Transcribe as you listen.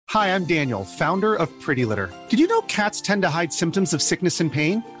Hi, I'm Daniel, founder of Pretty Litter. Did you know cats tend to hide symptoms of sickness and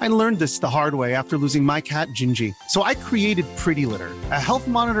pain? I learned this the hard way after losing my cat, Gingy. So I created Pretty Litter, a health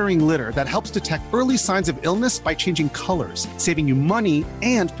monitoring litter that helps detect early signs of illness by changing colors, saving you money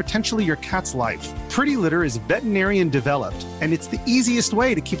and potentially your cat's life. Pretty Litter is veterinarian developed, and it's the easiest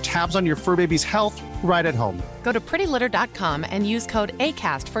way to keep tabs on your fur baby's health right at home. Go to prettylitter.com and use code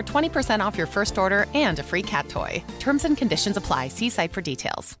ACAST for 20% off your first order and a free cat toy. Terms and conditions apply. See site for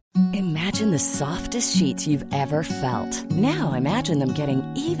details. Imagine the softest sheets you've ever felt. Now imagine them getting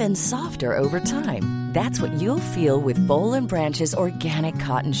even softer over time. That's what you'll feel with Boll & Branch's organic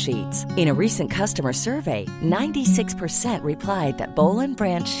cotton sheets. In a recent customer survey, 96% replied that Boll &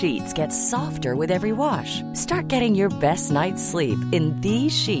 Branch sheets get softer with every wash. Start getting your best night's sleep in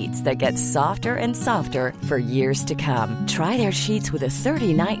these sheets that get softer and softer for years to come. Try their sheets with a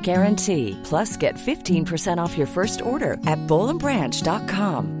 30-night guarantee. Plus, get 15% off your first order at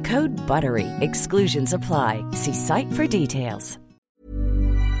bollandbranch.com. Code BUTTERY. Exclusions apply. See site for details.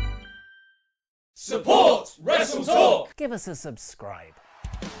 Support Wrestle Talk! Give us a subscribe.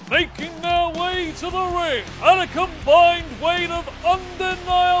 Making their way to the ring at a combined weight of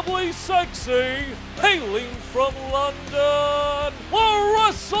undeniably sexy, hailing from London, the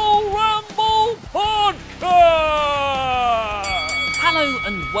Wrestle Ramble Podcast! Hello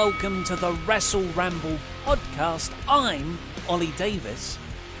and welcome to the Wrestle Ramble Podcast. I'm Ollie Davis,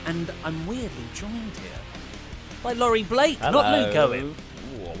 and I'm weirdly joined here by Laurie Blake, Hello. not Luke Owen.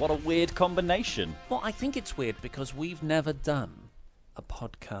 Ooh, what a weird combination. Well, I think it's weird because we've never done a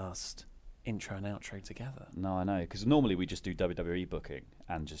podcast intro and outro together. No, I know, because normally we just do WWE booking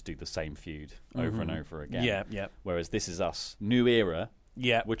and just do the same feud over and over again. Yeah. Whereas this is us, new era.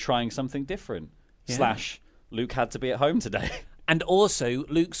 Yeah. We're trying something different. Yeah. / Luke had to be at home today. And also,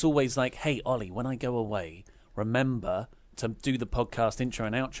 Luke's always like, hey, Ollie, when I go away, remember to do the podcast intro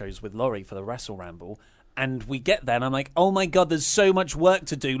and outros with Laurie for the Wrestle Ramble. And we get there, and I'm like, oh my God, there's so much work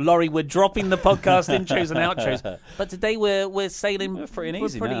to do. Laurie, we're dropping the podcast intros and outros. But today we're sailing... We're free and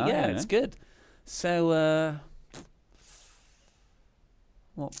easy now, yeah, yeah. it's good. So,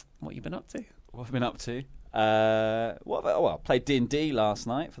 what you been up to? What have I been up to? I played D&D last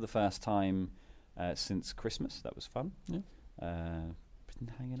night for the first time since Christmas. That was fun. Yeah. Been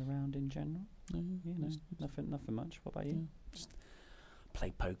hanging around in general. Nothing much. What about you? Just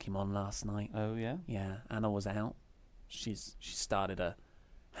played Pokemon last night. Oh, yeah? Yeah, Anna was out. She started a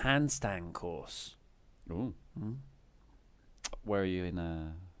handstand course. Ooh. Where are you in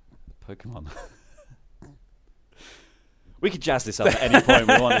Pokemon? We could jazz this up at any point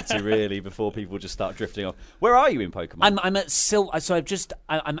we wanted to, really, before people just start drifting off. Where are you in Pokemon? I'm at I'm at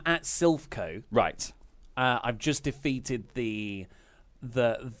Silphco. Right. I've just defeated the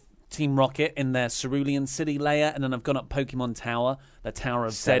Team Rocket in their Cerulean City layer, and then I've gone up Pokemon Tower, the Tower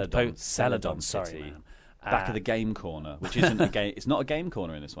of Celadon. Sorry, City. man. Back of the game corner, which isn't a game. It's not a game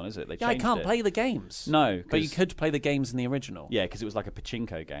corner in this one, is it? They Yeah, I changed can't it. play the games. No, but you could play the games in the original. Yeah, because it was like a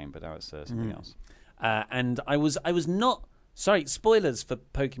pachinko game, but now it's something else. And I was not sorry. Spoilers for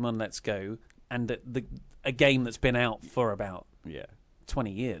Pokemon Let's Go, and a game that's been out for about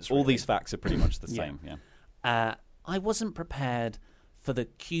 20 years. All really. these facts are pretty much the same. Yeah. I wasn't prepared for the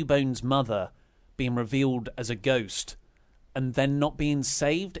Cubone's mother being revealed as a ghost and then not being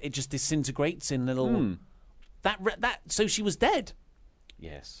saved. It just disintegrates in little... So she was dead.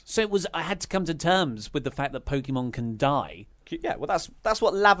 Yes. So I had to come to terms with the fact that Pokemon can die. Yeah, well, that's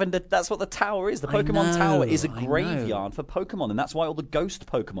what that's what the tower is. The Pokemon Tower is a graveyard for Pokemon, and that's why all the ghost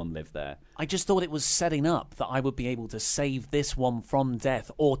Pokemon live there. I just thought it was setting up that I would be able to save this one from death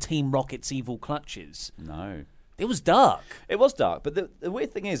or Team Rocket's evil clutches. No. It was dark. It was dark, but the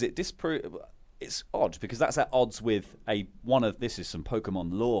weird thing is it's odd because that's at odds with this is some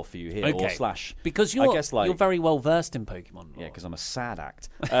Pokemon lore for you here, Okay. Because you're very well versed in Pokemon lore. Yeah, because I'm a sad act.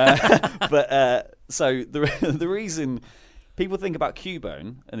 So the reason people think about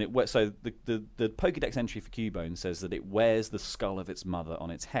Cubone, and the Pokédex entry for Cubone says that it wears the skull of its mother on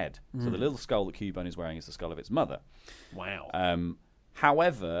its head. So the little skull that Cubone is wearing is the skull of its mother. Wow.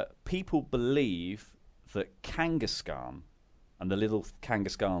 However, people believe that Kangaskhan and the little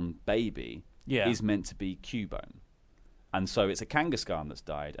Kangaskhan baby is meant to be Cubone. And so it's a Kangaskhan that's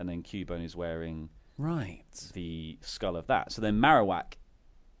died, and then Cubone is wearing the skull of that. So then Marowak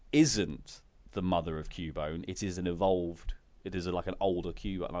isn't the mother of Cubone. It is like an older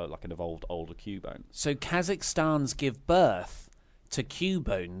Cubone, like an evolved older Cubone. So Kazakhstans give birth to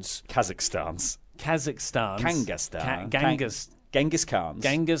Cubones. Kazakhstan's. Genghis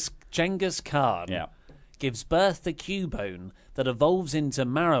Khan gives birth to Cubone that evolves into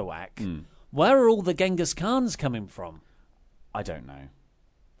Marowak. Where are all the Genghis Khans coming from? I don't know.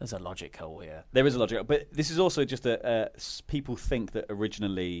 There's a logic hole here. There is a logic hole. But this is also just people think that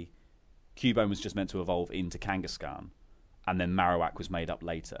originally Cubone was just meant to evolve into Kangaskhan, and then Marowak was made up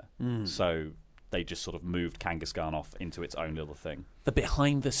later. So they just sort of moved Kangaskhan off into its own little thing. The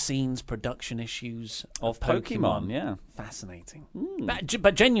behind-the-scenes production issues of Pokemon. Yeah. Fascinating.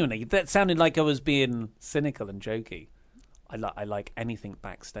 But genuinely, that sounded like I was being cynical and jokey. I like anything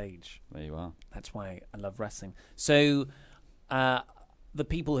backstage. There you are. That's why I love wrestling. So, the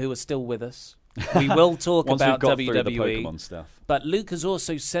people who are still with us, we will talk about WWE. Through the Pokemon stuff. But Luke has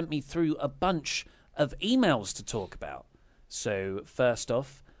also sent me through a bunch of emails to talk about. So, first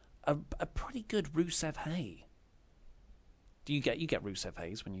off, a pretty good Rusev Hay. Do you get Rusev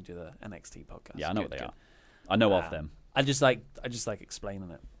Hayes when you do the NXT podcast? Yeah, I know what they are. I know of them. I just like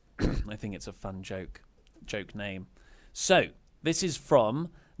explaining it. I think it's a fun joke name. So, this is from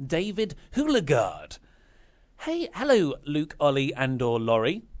David Houligard. Hey, hello, Luke, Ollie, and/or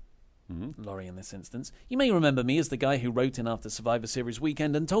Laurie. Laurie in this instance. You may remember me as the guy who wrote in after Survivor Series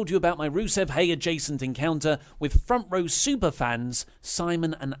weekend and told you about my Rusev Hay adjacent encounter with front row superfans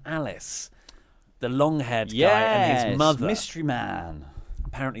Simon and Alice. The long-haired guy and his mother. Mystery Man.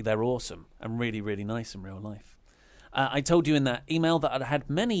 Apparently they're awesome and really, really nice in real life. I told you in that email that I'd had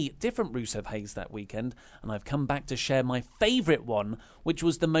many different Rusev Hays that weekend, and I've come back to share my favourite one, which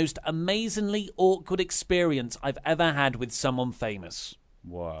was the most amazingly awkward experience I've ever had with someone famous.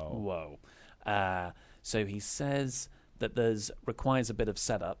 Whoa. So he says that requires a bit of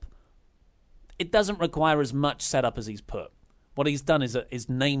setup. It doesn't require as much setup as he's put. What he's done is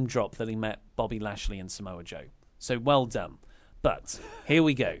name drop that he met Bobby Lashley and Samoa Joe. So well done. But here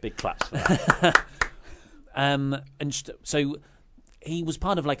we go. Big claps for that. So he was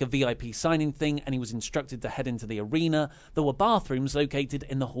part of like a VIP signing thing, and he was instructed to head into the arena. There were bathrooms located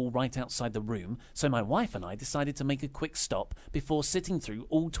in the hall right outside the room, so my wife and I decided to make a quick stop before sitting through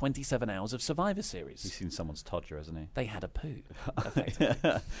all 27 hours of Survivor Series. He's seen someone's todger, hasn't he? They had a poo.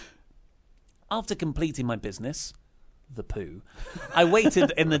 After completing my business, the poo, I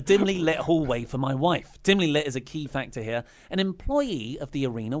waited in the dimly lit hallway for my wife. Dimly lit is a key factor here. An employee of the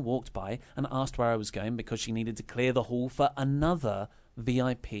arena walked by and asked where I was going because she needed to clear the hall for another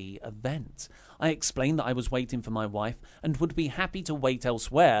VIP event. I explained that I was waiting for my wife and would be happy to wait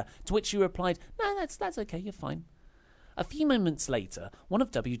elsewhere, to which she replied, "No, that's okay, you're fine." A few moments later, one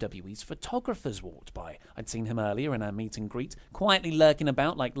of WWE's photographers walked by. I'd seen him earlier in our meet and greet, quietly lurking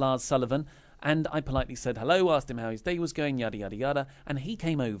about like Lars Sullivan, and I politely said hello, asked him how his day was going, yada, yada, yada, and he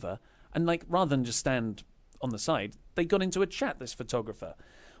came over, and rather than just stand on the side, they got into a chat, this photographer.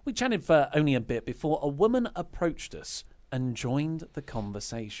 We chatted for only a bit before a woman approached us and joined the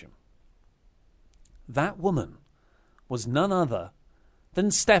conversation. That woman was none other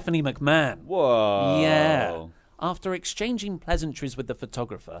than Stephanie McMahon. Whoa. Yeah. After exchanging pleasantries with the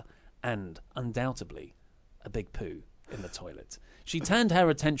photographer, and undoubtedly a big poo in the toilet, she turned her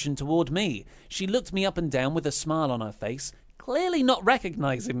attention toward me. She looked me up and down with a smile on her face, clearly not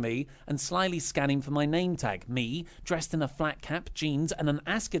recognizing me, and slyly scanning for my name tag. Me, dressed in a flat cap, jeans, and an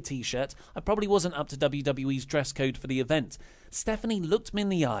Asuka t-shirt. I probably wasn't up to WWE's dress code for the event. Stephanie looked me in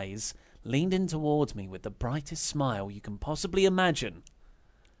the eyes, leaned in toward me with the brightest smile you can possibly imagine,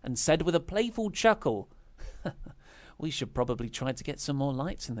 and said with a playful chuckle, "We should probably try to get some more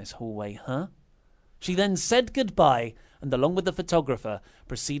lights in this hallway, huh?" She then said goodbye, and along with the photographer,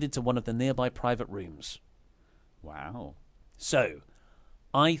 proceeded to one of the nearby private rooms. Wow. So,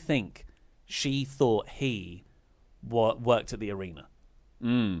 I think she thought he worked at the arena.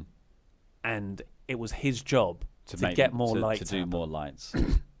 And it was his job to get more lights. To do more lights.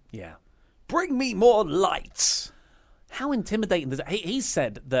 Yeah. Bring me more lights! How intimidating is it? He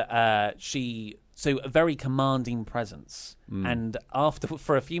said that so a very commanding presence. And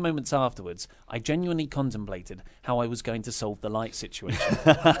for a few moments afterwards, I genuinely contemplated how I was going to solve the light situation.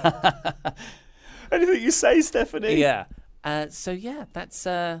 Anything you say, Stephanie? Yeah. That's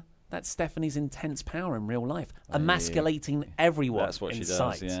Stephanie's intense power in real life, emasculating everyone. That's what in she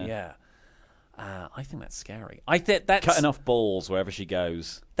sight. does. Yeah. I think that's scary. I think that's cutting off balls wherever she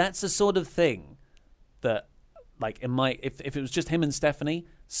goes. That's the sort of thing that, like, if it was just him and Stephanie,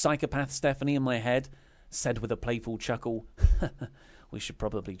 psychopath Stephanie in my head said with a playful chuckle, "We should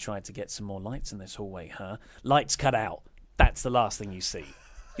probably try to get some more lights in this hallway, huh? Lights cut out. That's the last thing you see.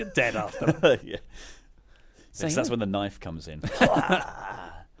 You're dead after." Yeah. So, that's when the knife comes in.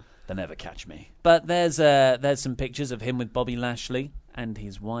 They'll never catch me. But there's some pictures of him with Bobby Lashley and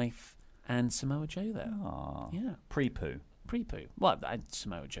his wife and Samoa Joe there. Aww. Yeah. Pre-poo. Well,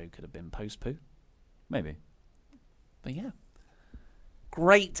 Samoa Joe could have been post-poo. Maybe. But yeah.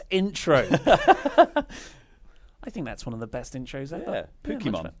 Great intro. I think that's one of the best intros ever. Yeah,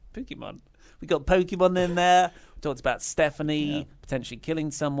 Pokemon. Pokemon. We got Pokemon in there. We talked about Stephanie potentially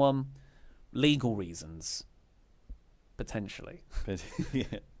killing someone. Legal reasons. Potentially.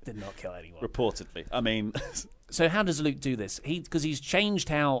 Did not kill anyone. Reportedly. I mean... So how does Luke do this? Because he's changed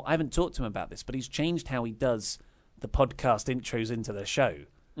how... I haven't talked to him about this, but he's changed how he does the podcast intros into the show.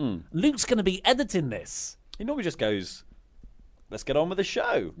 Luke's going to be editing this. He normally just goes, let's get on with the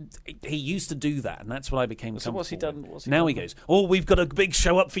show. He used to do that, and that's what I became comfortable what's he done? Now he goes, we've got a big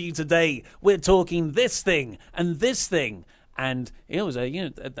show up for you today. We're talking this thing and this thing. And it was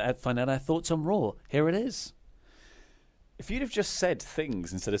find out our thoughts on Raw. Here it is. If you'd have just said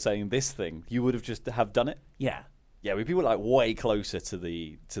things instead of saying this thing, you would have just have done it? Yeah. Yeah, we people like way closer to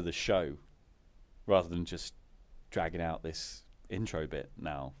the show rather than just dragging out this intro bit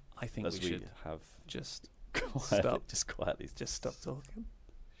now. I think we should have just stop. Just quietly. Just stop talking.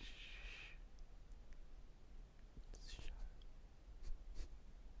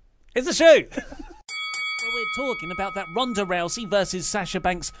 It's a show! We're talking about that Ronda Rousey versus Sasha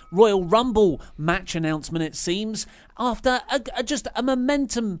Banks Royal Rumble match announcement, it seems, after just a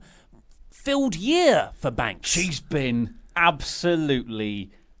momentum-filled year for Banks. She's been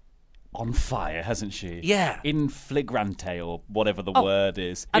absolutely on fire, hasn't she? Yeah. In flagrante, or whatever the word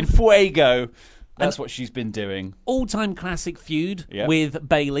is. In fuego. That's what she's been doing. All-time classic feud with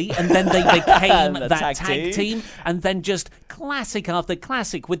Bayley, and then they became that tag team, and then just classic after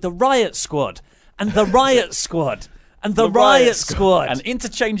classic with the Riot Squad, and the Riot Squad, and the Riot Squad. An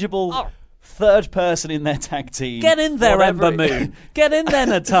interchangeable third person in their tag team. Get in there, Ember Moon. Get in there,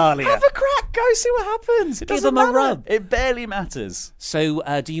 Natalia. Have a crack. Go see what happens. It Give doesn't them matter. a rub. It barely matters. So,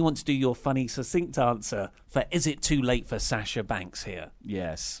 do you want to do your funny, succinct answer for is it too late for Sasha Banks here?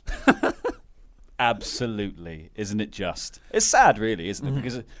 Yes. Absolutely. Isn't it just? It's sad, really, isn't it?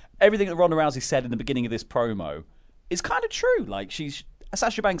 Because everything that Ronda Rousey said in the beginning of this promo is kind of true. Like,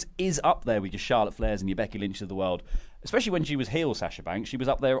 Sasha Banks is up there with your Charlotte Flairs and your Becky Lynch of the world, especially when she was heel Sasha Banks. She was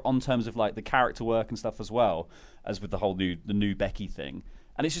up there on terms of like the character work and stuff as well as with the new Becky thing.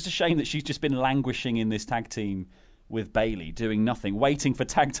 And it's just a shame that she's just been languishing in this tag team with Bayley, doing nothing, waiting for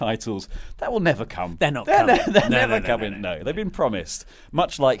tag titles. That will never come. They're not coming. They're never coming. No, they've been promised.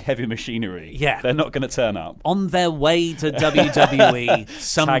 Much like Heavy Machinery. Yeah. They're not going to turn up. On their way to WWE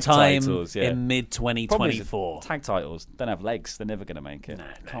sometime in mid-2024. Tag titles don't have legs. They're never going to make it. No.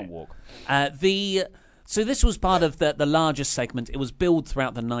 Can't walk. So this was part of the largest segment. It was billed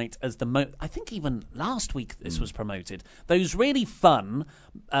throughout the night as I think even last week this was promoted. Those really fun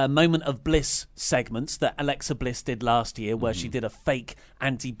Moment of Bliss segments that Alexa Bliss did last year where she did a fake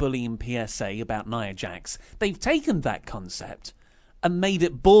anti-bullying PSA about Nia Jax. They've taken that concept and made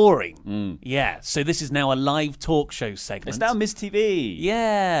it boring. Yeah, so this is now a live talk show segment. It's now Miss TV.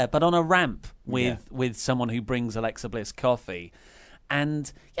 Yeah, but on a ramp with someone who brings Alexa Bliss coffee. And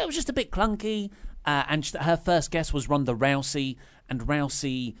it was just a bit clunky. And her first guest was Ronda Rousey, and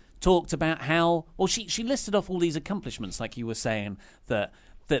Rousey talked about how she listed off all these accomplishments, like you were saying, that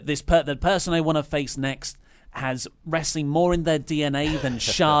the person I want to face next has wrestling more in their DNA than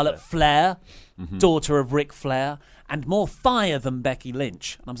Charlotte Flair, daughter of Ric Flair, and more fire than Becky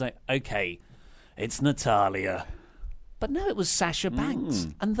Lynch. And I was like, okay, it's Natalia, but no, it was Sasha Banks,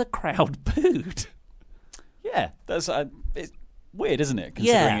 and the crowd booed. Yeah, that's it's weird, isn't it?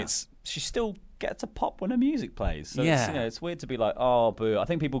 Considering she still gets to pop when her music plays. So it's weird to be like, oh, boo. I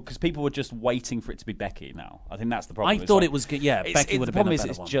think because people were just waiting for it to be Becky now. I think that's the problem. I thought it was good. Yeah, Becky would have been a better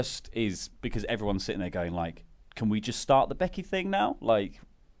one. The problem is because everyone's sitting there going like, can we just start the Becky thing now? Like,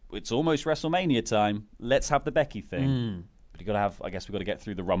 it's almost WrestleMania time. Let's have the Becky thing. But we've got to get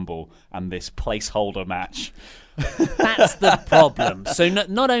through the Rumble and this placeholder match. That's the problem. So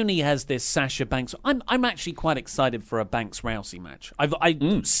not only has this Sasha Banks, I'm actually quite excited for a Banks Rousey match.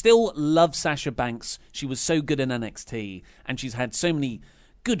 I still love Sasha Banks. She was so good in NXT, and she's had so many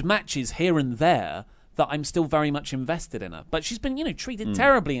good matches here and there that I'm still very much invested in her. But she's been, treated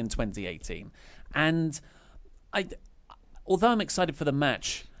terribly in 2018, and although I'm excited for the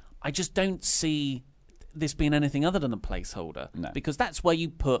match, I just don't see this being anything other than a placeholder. No. Because that's where you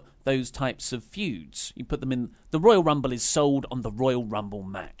put those types of feuds. You put them in. The Royal Rumble is sold on the Royal Rumble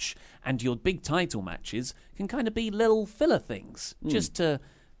match, and your big title matches can kind of be little filler things just to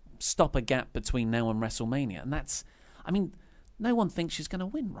stop a gap between now and WrestleMania. And that's, no one thinks she's going to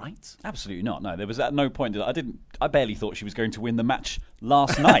win, right? Absolutely not. No, there was at no point I barely thought she was going to win the match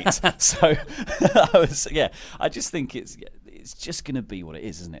last night. So I just think it's just going to be what it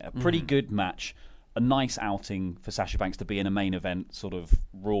is, isn't it? A pretty good match. A nice outing for Sasha Banks to be in a main event sort of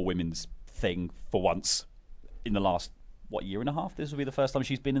Raw Women's thing for once in the last year and a half? This will be the first time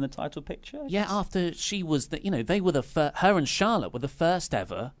she's been in the title picture? Yeah, after she was, they were her and Charlotte were the first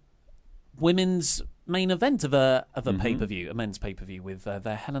ever women's main event of a pay-per-view, a men's pay-per-view with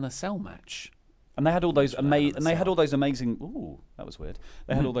their Hell in a Cell match. And they had all those amazing. Ooh, that was weird.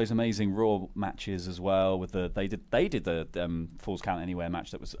 They had all those amazing Raw matches as well. They did the Falls Count Anywhere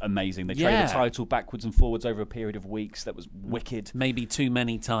match that was amazing. They traded the title backwards and forwards over a period of weeks. That was wicked. Maybe too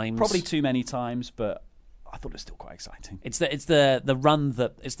many times. Probably too many times, but I thought it was still quite exciting. It's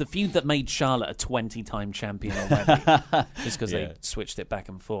the feud that made Charlotte a 20-time champion already, just because they switched it back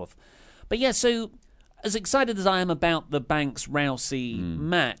and forth. But yeah, so as excited as I am about the Banks Rousey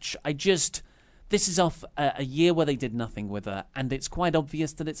match, this is off a year where they did nothing with her, and it's quite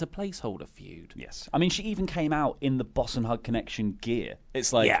obvious that it's a placeholder feud. Yes. I mean, she even came out in the Boss and Hug Connection gear.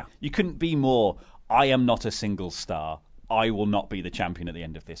 It's like, you couldn't be more, I am not a single star. I will not be the champion at the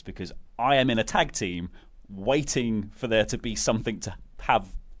end of this because I am in a tag team waiting for there to be something to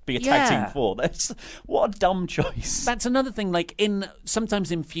be a tag team for. What a dumb choice. That's another thing, like sometimes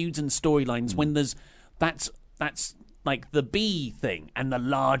in feuds and storylines when there's that's like the B thing and the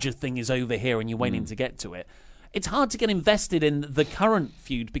larger thing is over here and you're waiting to get to it. It's hard to get invested in the current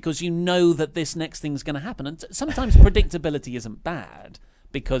feud because you know that this next thing's going to happen. And sometimes predictability isn't bad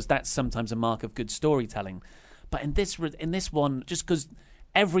because that's sometimes a mark of good storytelling. But in this one, just because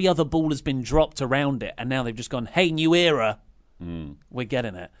every other ball has been dropped around it and now they've just gone, hey, new era, we're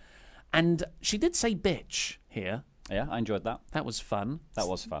getting it. And she did say bitch here. Yeah, I enjoyed that. That was fun.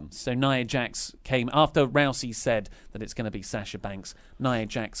 So Nia Jax came, after Rousey said that it's going to be Sasha Banks, Nia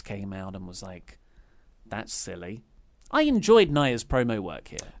Jax came out and was like, that's silly. I enjoyed Nia's promo work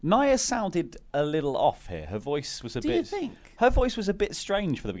here. Nia sounded a little off here. Her voice was a bit... Do you think? Her voice was a bit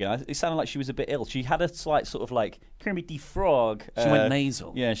strange for the beginning. It sounded like she was a bit ill. She had a slight sort of like Kermit the Frog. She went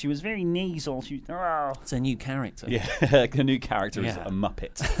nasal. Yeah, she was very nasal. It's a new character. Yeah, the new character is a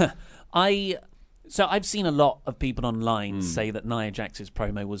Muppet. So I've seen a lot of people online say that Nia Jax's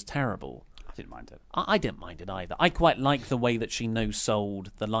promo was terrible. I didn't mind it. I didn't mind it either. I quite like the way that she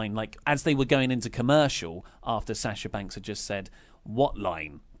no-sold the line. Like, as they were going into commercial, after Sasha Banks had just said, what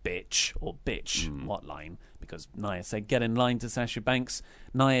line, bitch? Or bitch, what line? Because Nia said, get in line to Sasha Banks.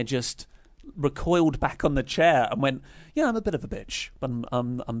 Nia just recoiled back on the chair and went, yeah, I'm a bit of a bitch, but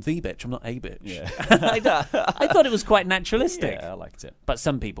I'm the bitch, I'm not a bitch. Yeah. I thought it was quite naturalistic. Yeah, I liked it. But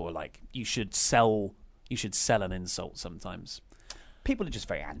some people were like, you should sell an insult sometimes. People are just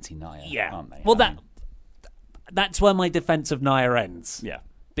very anti-Nia, aren't they? Well, that's where my defence of Nia ends. Yeah.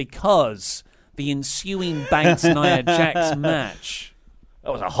 Because the ensuing Banks-Nia Jax match...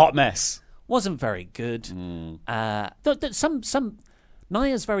 That was a hot mess. Wasn't very good.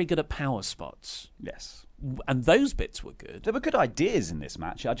 Nia's very good at power spots. Yes. And those bits were good. There were good ideas in this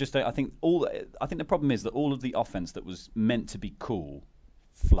match. I think the problem is that all of the offense that was meant to be cool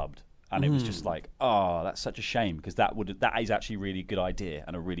flubbed. And it was just like, oh, that's such a shame because that is actually a really good idea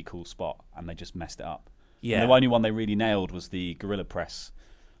and a really cool spot, and they just messed it up. Yeah. And the only one they really nailed was the gorilla press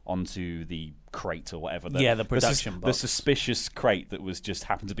onto the crate or whatever. The production box. The suspicious crate that was just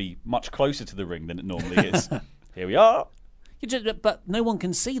happened to be much closer to the ring than it normally is. Here we are. But no one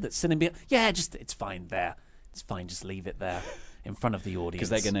can see that Sin and Beyond. Yeah, it's fine there. It's fine, just leave it there in front of the audience. Because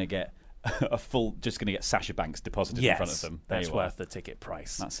they're going to get just going to get Sasha Banks deposited in front of them. That's worth the ticket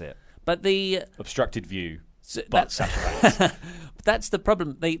price. That's it. But the obstructed view, but Sasha Banks. That's the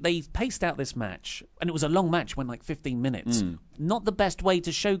problem. They paced out this match, and it was a long match, went like 15 minutes. Not the best way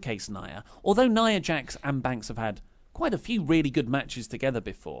to showcase Nia. Although Nia Jax and Banks have had quite a few really good matches together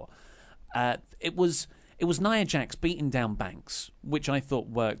before. It was Nia Jax beating down Banks, which I thought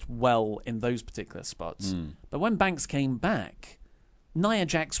worked well in those particular spots. But when Banks came back, Nia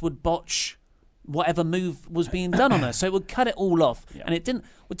Jax would botch whatever move was being done on her, so it would cut it all off. Yeah. And it didn't.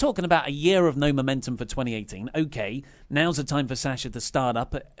 We're talking about a year of no momentum for 2018. Okay, now's the time for Sasha to start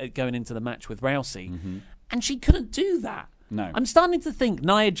up going into the match with Rousey, and she couldn't do that. No, I'm starting to think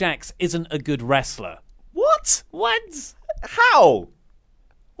Nia Jax isn't a good wrestler. What? What? How?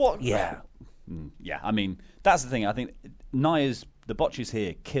 What? Yeah. Yeah, I mean, that's the thing. I think the botches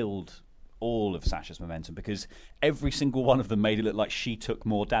here killed all of Sasha's momentum because every single one of them made it look like she took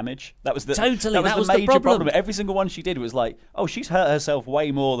more damage. That was the major problem. Every single one she did was like, oh, she's hurt herself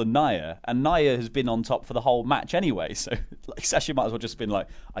way more than Nia, and Nia has been on top for the whole match anyway. So like Sasha might as well just been like,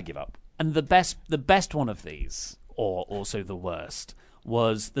 I give up. And the best one of these, or also the worst,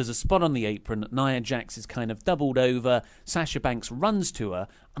 was there's a spot on the apron. Nia Jax is kind of doubled over. Sasha Banks runs to her,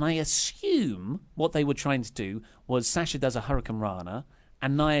 and I assume what they were trying to do was Sasha does a Hurricane Rana,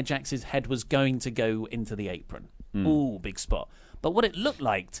 and Nia Jax's head was going to go into the apron. Ooh, big spot. But what it looked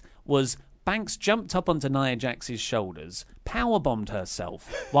like was Banks jumped up onto Nia Jax's shoulders, powerbombed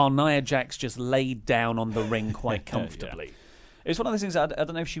herself, while Nia Jax just laid down on the ring quite comfortably. Yeah. It was one of those things, I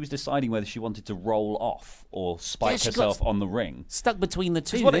don't know if she was deciding whether she wanted to roll off or spike herself on the ring. Stuck between the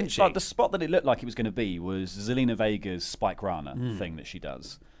two, didn't she? Like, the spot that it looked like it was going to be was Zelina Vega's Spike Rana thing that she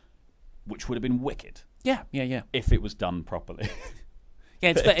does, which would have been wicked. Yeah. If it was done properly.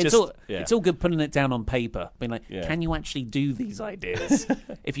 Yeah, it's all good putting it down on paper, being like, can you actually do these ideas?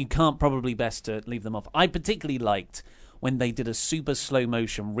 If you can't, probably best to leave them off. I particularly liked when they did a super slow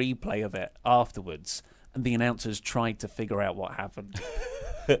motion replay of it afterwards, and the announcers tried to figure out what happened.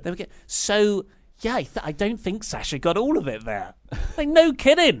 I don't think Sasha got all of it there. Like, no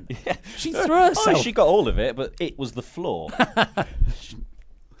kidding. Yeah. She threw herself. Oh, she got all of it, but it was the floor. And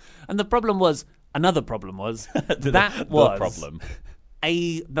another problem was another problem was that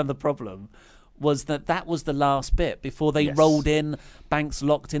was the last bit before they rolled in. Banks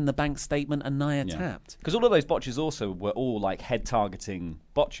locked in the Banks statement and Nia tapped. Because all of those botches also were all like head targeting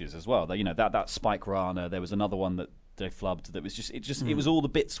botches as well. You know, that Spike Rana. There was another one that they flubbed. That was it was all the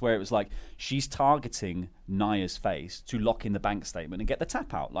bits where it was like she's targeting Nia's face to lock in the Banks statement and get the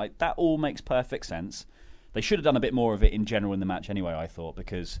tap out. Like, that all makes perfect sense. They should have done a bit more of it in general in the match anyway, I thought,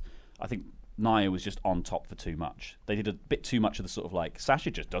 because I think Nia was just on top for too much. They did a bit too much of the sort of like,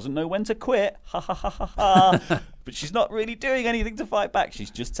 Sasha just doesn't know when to quit. Ha ha ha ha ha. But she's not really doing anything to fight back.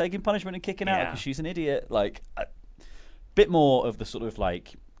 She's just taking punishment and kicking out because she's an idiot. Like, a bit more of the sort of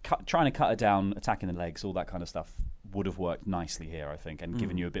like trying to cut her down, attacking the legs, all that kind of stuff would have worked nicely here, I think, and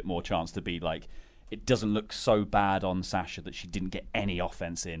given you a bit more chance to be like, it doesn't look so bad on Sasha that she didn't get any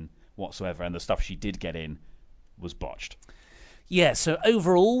offense in whatsoever, and the stuff she did get in was botched. Yeah, so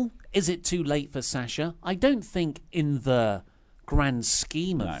overall, is it too late for Sasha? I don't think in the grand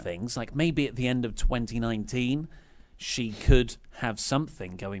scheme of things, like maybe at the end of 2019, she could have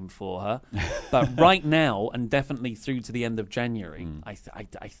something going for her. But right now, and definitely through to the end of January, I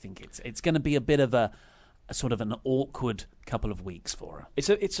think it's going to be a bit of a sort of an awkward couple of weeks for her.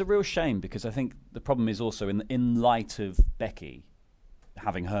 It's a real shame, because I think the problem is also in light of Becky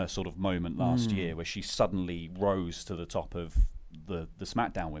having her sort of moment last year where she suddenly rose to the top of the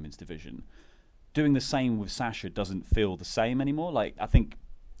SmackDown women's division. Doing the same with Sasha doesn't feel the same anymore. Like, I think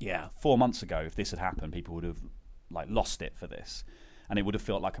 4 months ago, if this had happened, people would have like lost it for this, and it would have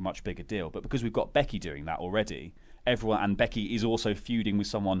felt like a much bigger deal. But because we've got Becky doing that already, and Becky is also feuding with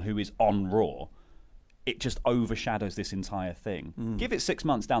someone who is on Raw, it just overshadows this entire thing. Give it 6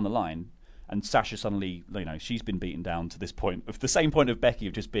 months down the line, and Sasha suddenly, she's been beaten down to this point, of the same point of Becky,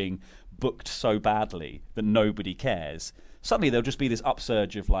 of just being booked so badly that nobody cares. Suddenly there'll just be this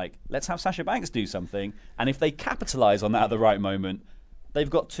upsurge of like, let's have Sasha Banks do something, and if they capitalise on that at the right moment, they've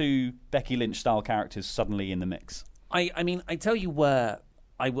got two Becky Lynch-style characters suddenly in the mix. I mean, I tell you where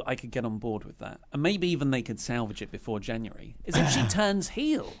I could get on board with that, and maybe even they could salvage it before January, is if she turns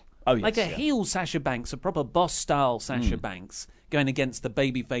heel. Oh, yes, like a heel Sasha Banks, a proper boss-style Sasha Banks, going against the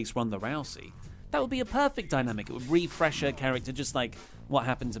babyface Ronda Rousey. That would be a perfect dynamic. It would refresh her character, just like what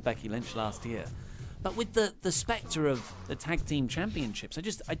happened to Becky Lynch last year. But with the spectre of the tag team championships,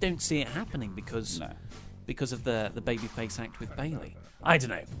 I don't see it happening because of the babyface act with Bayley. I don't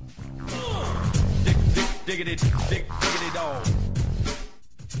know. Diggity dog.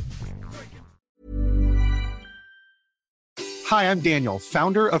 Hi, I'm Daniel,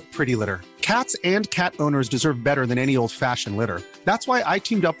 founder of Pretty Litter. Cats and cat owners deserve better than any old-fashioned litter. That's why I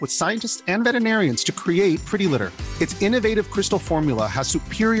teamed up with scientists and veterinarians to create Pretty Litter. Its innovative crystal formula has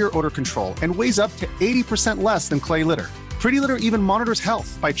superior odor control and weighs up to 80% less than clay litter. Pretty Litter even monitors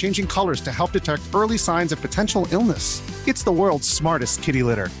health by changing colors to help detect early signs of potential illness. It's the world's smartest kitty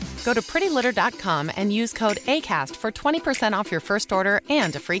litter. Go to prettylitter.com and use code ACAST for 20% off your first order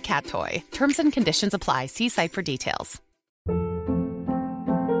and a free cat toy. Terms and conditions apply. See site for details.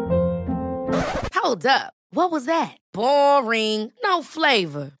 Hold up. What was that? Boring. No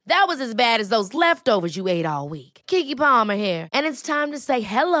flavor. That was as bad as those leftovers you ate all week. Keke Palmer here, and it's time to say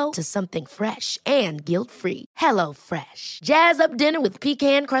hello to something fresh and guilt-free. Hello Fresh. Jazz up dinner with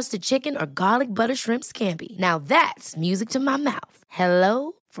pecan-crusted chicken or garlic butter shrimp scampi. Now that's music to my mouth.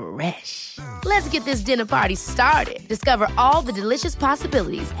 Hello Fresh. Let's get this dinner party started. Discover all the delicious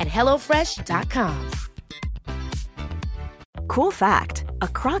possibilities at HelloFresh.com. Cool fact, a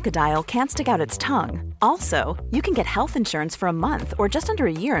crocodile can't stick out its tongue. Also, you can get health insurance for a month or just under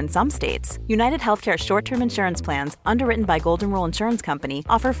a year in some states. United Healthcare short-term insurance plans, underwritten by Golden Rule Insurance Company,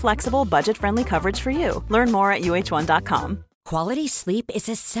 offer flexible, budget-friendly coverage for you. Learn more at UH1.com. Quality sleep is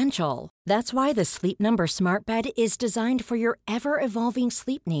essential. That's why the Sleep Number Smart Bed is designed for your ever-evolving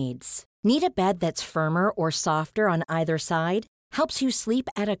sleep needs. Need a bed that's firmer or softer on either side? Helps you sleep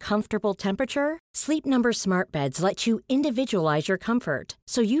at a comfortable temperature? Sleep Number Smart Beds let you individualize your comfort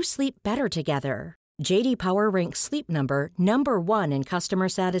so you sleep better together. J.D. Power ranks Sleep Number number 1 in customer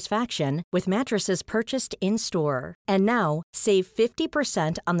satisfaction with mattresses purchased in-store. And now, save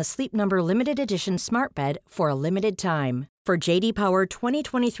 50% on the Sleep Number Limited Edition Smart Bed for a limited time. For J.D. Power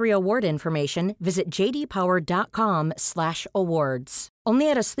 2023 award information, visit jdpower.com/awards. Only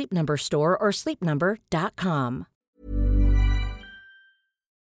at a Sleep Number store or sleepnumber.com.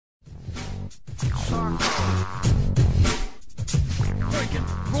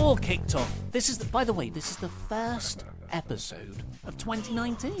 Raw kicked off. By the way, this is the first episode of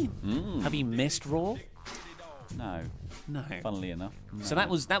 2019. Have you missed Raw? No. Funnily enough. No. So that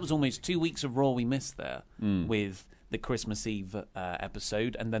was almost 2 weeks of Raw we missed there with the Christmas Eve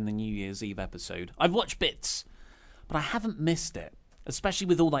episode and then the New Year's Eve episode. I've watched bits, but I haven't missed it, especially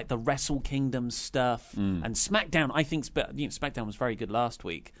with all like the Wrestle Kingdom stuff and SmackDown. I think SmackDown was very good last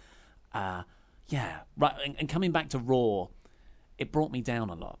week. Right, and coming back to Raw, it brought me down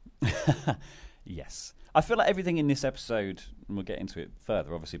a lot. Yes. I feel like everything in this episode, and we'll get into it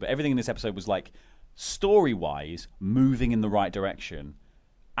further, obviously, but everything in this episode was like story-wise moving in the right direction.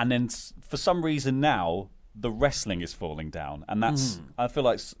 And then for some reason now, the wrestling is falling down. And that's, I feel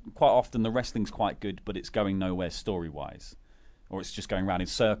like quite often the wrestling's quite good, but it's going nowhere story-wise. Or it's just going around in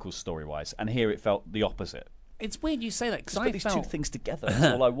circles story-wise. And here it felt the opposite. It's weird you say that, because put these two things together.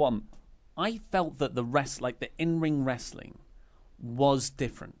 That's all I want. I felt that the in-ring wrestling was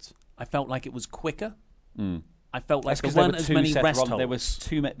different. I felt like it was quicker. I felt like there weren't as many rest holds.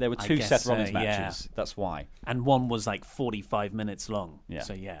 There were two Seth Rollins matches. Yeah. That's why. And one was like 45 minutes long. Yeah.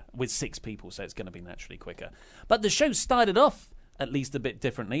 So with 6 people, so it's going to be naturally quicker. But the show started off at least a bit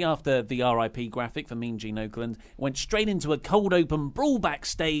differently after the RIP graphic for Mean Gene Okerlund. Went straight into a cold open brawl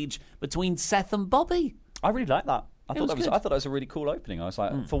backstage between Seth and Bobby. I really like that. I thought that was a really cool opening. I was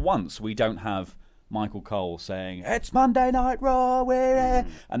like, for once, we don't have Michael Cole saying, "It's Monday Night Raw, we're here,"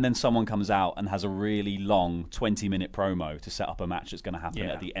 and then someone comes out and has a really long 20-minute promo to set up a match that's going to happen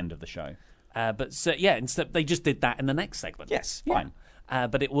at the end of the show. Instead they just did that in the next segment. Yes, fine.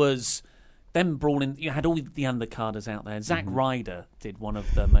 But it was them brawling. You had all the undercarders out there. Zack Ryder did one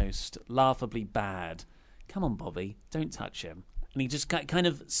of the most laughably bad, "Come on, Bobby, don't touch him," and he just kind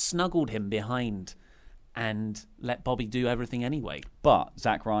of snuggled him behind and let Bobby do everything anyway. But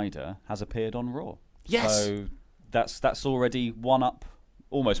Zack Ryder has appeared on Raw. Yes. So that's already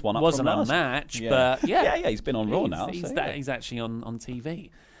almost one up. Wasn't from a last. match, but yeah. He's been on Raw now. He's actually on TV.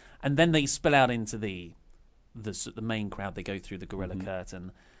 And then they spill out into the main crowd. They go through the Gorilla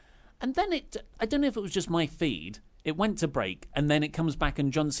Curtain. And then I don't know if it was just my feed. It went to break, and then it comes back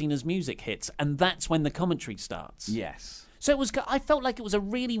and John Cena's music hits, and that's when the commentary starts. Yes. So I felt like it was a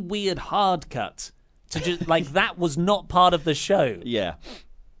really weird hard cut. To just that was not part of the show. Yeah,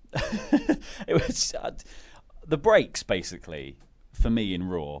 it was the breaks basically for me in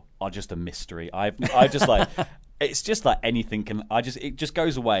Raw are just a mystery. I just like it's just like anything can. It just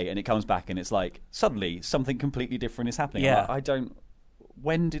goes away and it comes back and it's like suddenly something completely different is happening. Yeah, I don't.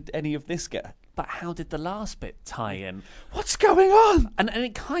 When did any of this get? But how did the last bit tie in? What's going on? And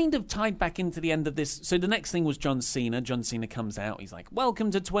it kind of tied back into the end of this. So the next thing was John Cena. John Cena comes out. He's like, "Welcome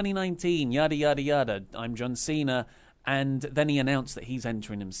to 2019, yada, yada, yada. I'm John Cena." And then he announced that he's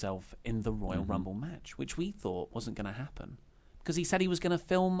entering himself in the Royal Rumble match, which we thought wasn't going to happen. Because he said he was going to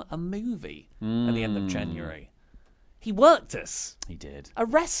film a movie at the end of January. He worked us. He did. A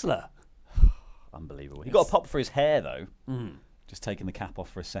wrestler. Unbelievable. He got a pop for his hair, though. Just taking the cap off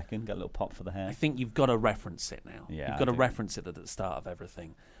for a second, get a little pop for the hair. I think you've got to reference it now. Yeah, you've got to reference it at the start of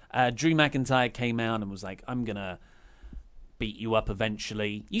everything. Drew McIntyre came out and was like, "I'm going to beat you up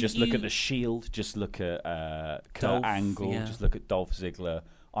eventually." Look at the Shield. Just look at Kurt Angle. Yeah. Just look at Dolph Ziggler.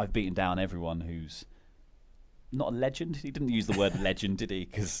 I've beaten down everyone who's not a legend. He didn't use the word legend, did he?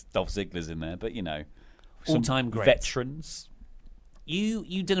 Because Dolph Ziggler's in there. But, all-time great. Veterans.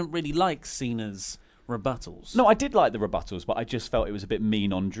 You didn't really like Cena's rebuttals. No, I did like the rebuttals, but I just felt it was a bit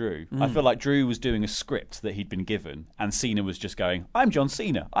mean on Drew. I feel like Drew was doing a script that he'd been given, and Cena was just going, "I'm John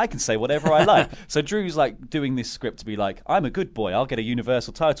Cena. I can say whatever I like." So Drew's like doing this script to be like, "I'm a good boy. I'll get a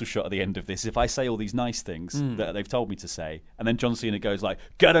Universal title shot at the end of this if I say all these nice things that they've told me to say." And then John Cena goes like,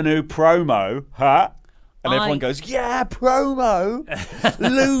 "Get a new promo, huh?" And everyone goes, "Yeah, promo.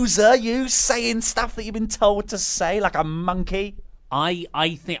 Loser, you saying stuff that you've been told to say like a monkey."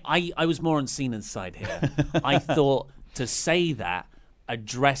 I think I was more on Cena's side here. I thought to say that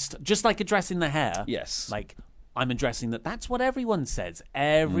addressing the hair. Yes. Like I'm addressing that's what everyone says.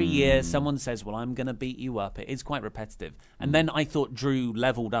 Every year someone says, well, I'm going to beat you up. It is quite repetitive. And then I thought Drew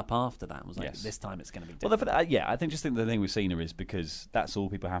leveled up after that and was like, this time it's going to be different. Well, I think the thing with Cena is because that's all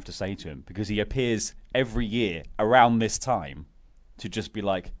people have to say to him, because he appears every year around this time to just be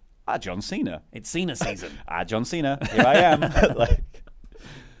like, John Cena. It's Cena season. John Cena. Here I am.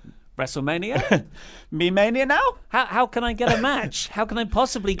 WrestleMania? Me Mania now? How can I get a match? How can I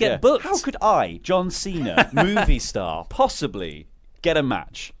possibly get booked? How could I, John Cena, movie star, possibly get a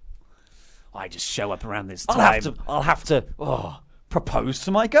match? I just show up around this time. I'll have to propose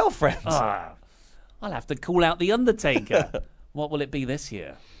to my girlfriend. I'll have to call out The Undertaker. What will it be this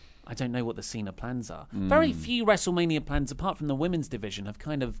year? I don't know what the Cena plans are. Very few WrestleMania plans, apart from the women's division, have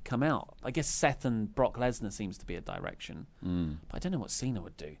kind of come out. I guess Seth and Brock Lesnar seems to be a direction. But I don't know what Cena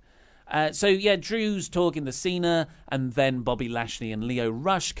would do. Drew's talking to Cena, and then Bobby Lashley and Lio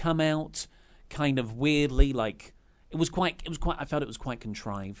Rush come out, kind of weirdly. Like it was quite. I felt it was quite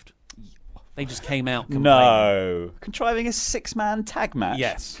contrived. They just came out. No, contriving a 6-man tag match.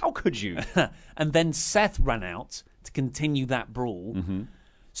 Yes, how could you? And then Seth ran out to continue that brawl.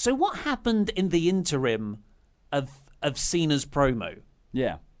 So what happened in the interim of Cena's promo?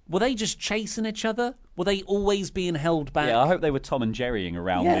 Yeah. Were they just chasing each other? Were they always being held back? Yeah, I hope they were Tom and Jerrying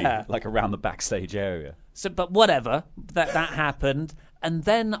around around the backstage area. So, but whatever, that happened, and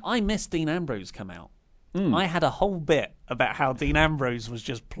then I missed Dean Ambrose come out. I had a whole bit about how Dean Ambrose was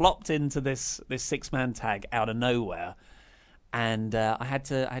just plopped into this 6-man tag out of nowhere, and I had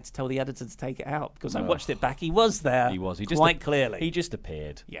to tell the editor to take it out because I watched it back. He was there. He was. Clearly. He just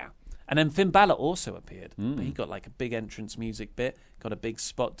appeared. Yeah. And then Finn Balor also appeared. But he got like a big entrance music bit, got a big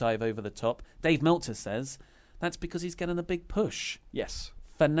spot dive over the top. Dave Meltzer says that's because he's getting a big push. Yes.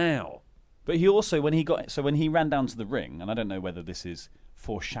 For now. But he also, when he ran down to the ring, and I don't know whether this is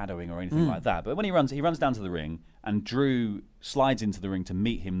foreshadowing or anything like that, but when he runs down to the ring, and Drew slides into the ring to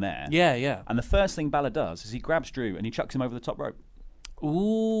meet him there. Yeah, yeah. And the first thing Balor does is he grabs Drew and he chucks him over the top rope.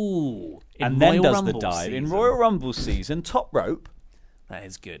 Ooh. And then does the dive. In Royal Rumble season, top rope. That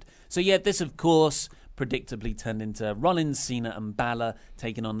is good. So, yeah, this, of course, predictably turned into Rollins, Cena, and Balor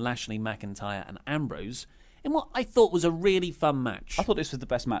taking on Lashley, McIntyre, and Ambrose in what I thought was a really fun match. I thought this was the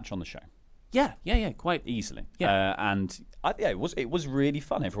best match on the show. Yeah, quite easily. Yeah, it was really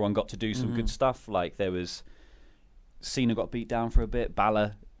fun. Everyone got to do some good stuff. Like Cena got beat down for a bit.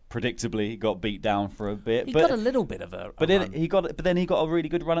 Balor predictably got beat down for a bit. He got a little bit of a then he got a really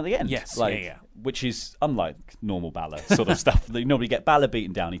good run at the end. Yes, which is unlike normal Balor sort of stuff. You normally get Balor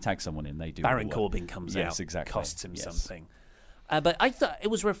beaten down, he tags someone in, they do. Baron Corbin comes out, exactly. Costs him something. But I thought it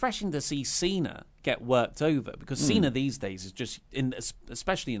was refreshing to see Cena get worked over because Cena these days is just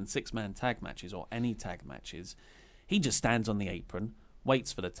especially in 6-man tag matches or any tag matches, he just stands on the apron,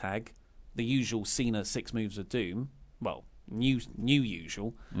 waits for the tag, the usual Cena 6 moves of doom. Well, new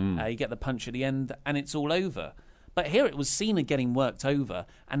usual. You get the punch at the end and it's all over. But here it was Cena getting worked over,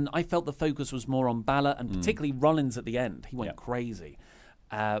 and I felt the focus was more on Balor and particularly Rollins at the end. He went crazy.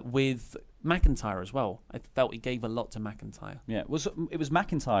 With McIntyre as well. I felt he gave a lot to McIntyre. Yeah, it was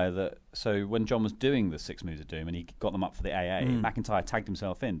McIntyre that, so when John was doing the 6 moves of doom and he got them up for the AA, McIntyre tagged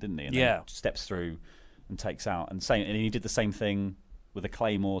himself in, didn't he? And then steps through and takes out. And he did the same thing with a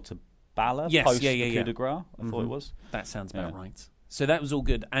Claymore to Balor post the coup de grace, I thought it was. That sounds about right. So that was all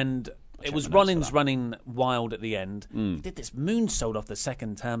good. And it was Rollins running wild at the end. He did this moonsault off the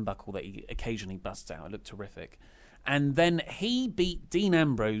second turnbuckle that he occasionally busts out. It looked terrific. And then he beat Dean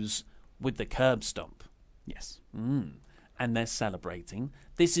Ambrose with the curb stomp. Yes. And they're celebrating.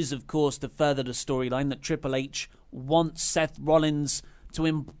 This is, of course, to further the storyline that Triple H wants Seth Rollins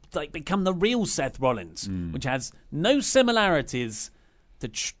to become the real Seth Rollins, which has no similarities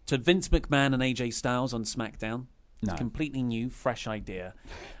to Vince McMahon and AJ Styles on SmackDown. No. Completely new, fresh idea.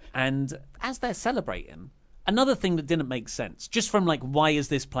 And as they're celebrating, another thing that didn't make sense, just from why is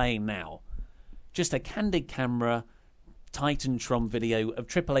this playing now? Just a candid camera Titantron video of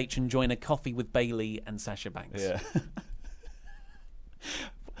Triple H enjoying a coffee with Bayley and Sasha Banks. Yeah.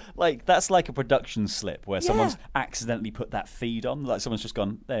 That's like a production slip where someone's accidentally put that feed on. Like someone's just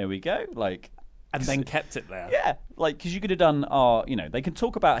gone, there we go. And then kept it there. Yeah, because you could have done, they can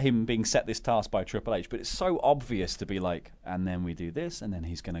talk about him being set this task by Triple H, but it's so obvious to be and then we do this, and then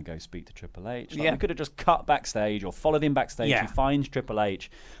he's going to go speak to Triple H. We could have just cut backstage or followed him backstage. He finds Triple H.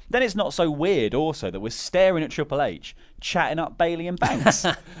 Then it's not so weird also that we're staring at Triple H, chatting up Bayley and Banks.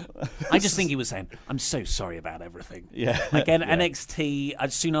 I just think he was saying, I'm so sorry about everything. Yeah. NXT,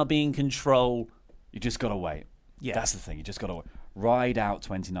 soon I'll be in control. You just got to wait. Yeah. That's the thing. You just got to wait. Ride out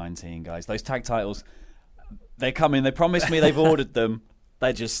 2019, guys. Those tag titles, they come in. They promised me they've ordered them.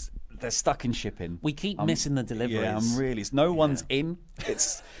 They're they're stuck in shipping. We keep missing the deliveries. Yeah, I'm really. No one's in.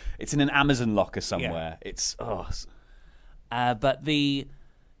 It's in an Amazon locker somewhere. Yeah. It's but the.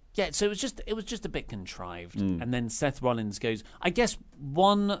 Yeah, so it was just a bit contrived. And then Seth Rollins goes, I guess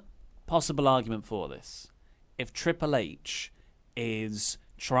one possible argument for this, if Triple H is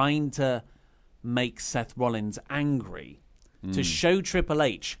trying to make Seth Rollins angry, to show Triple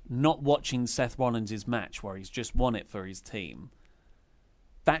H not watching Seth Rollins' match where he's just won it for his team,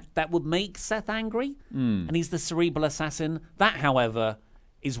 that would make Seth angry, and he's the cerebral assassin. That, however,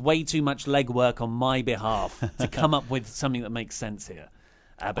 is way too much legwork on my behalf to come up with something that makes sense here.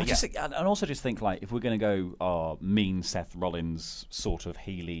 And also just think, like, if we're going to go mean Seth Rollins sort of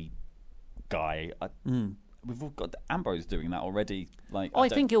Healy guy, we've all got Ambrose doing that already. Like, I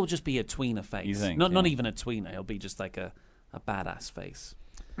think it'll just be a tweener face. You think? Not even a tweener. It'll be just like a badass face.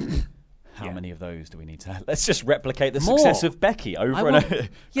 How many of those do we need to have? Let's just replicate the success of Becky over and over.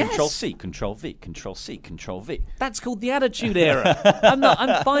 Yes. Control C, Control V, Control C, Control V. That's called the Attitude Era.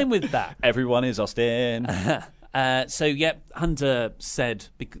 I'm fine with that. Everyone is Austin. Hunter said,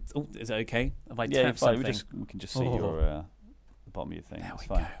 is it okay if I tap something? We can just see the bottom of your thing. There we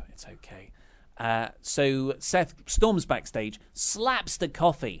go. It's okay. So Seth storms backstage, slaps the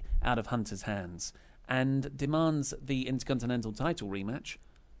coffee out of Hunter's hands, and demands the Intercontinental title rematch.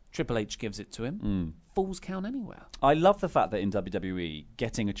 Triple H gives it to him. Falls count anywhere. I love the fact that in WWE,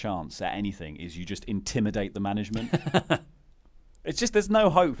 getting a chance at anything is you just intimidate the management. It's just there's no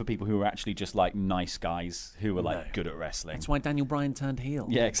hope for people who are actually just like nice guys who are like good at wrestling. That's why Daniel Bryan turned heel.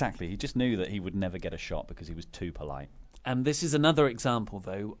 Yeah, exactly. He just knew that he would never get a shot because he was too polite. And this is another example,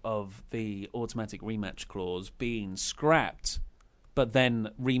 though, of the automatic rematch clause being scrapped, but then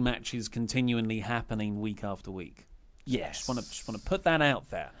rematches continually happening week after week. Yes. Just want to put that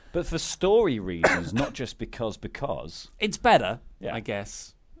out there. But for story reasons, not just because. It's better, I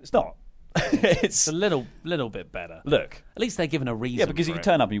guess. It's not. It's a little bit better. Look. At least they're given a reason. Yeah, because for you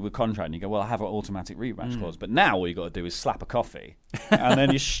turn up and you with contract and you go, well, I have an automatic rematch clause. But now all you got to do is slap a coffee. And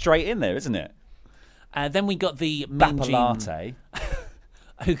then you're straight in there, isn't it? Then we got the Mean Gene latte.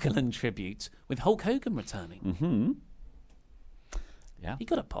 Okerlund tribute with Hulk Hogan returning. Mm-hmm. Yeah. He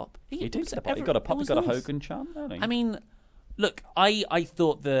got a pop. He did get a pop. He got a pop. He got a Hogan charm, didn't he? I mean, look, I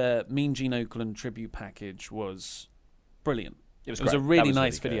thought the Mean Gene Okerlund tribute package was brilliant. It was a really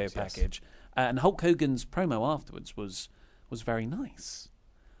nice video package. Yes. And Hulk Hogan's promo afterwards was very nice.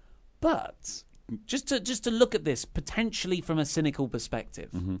 But just to look at this potentially from a cynical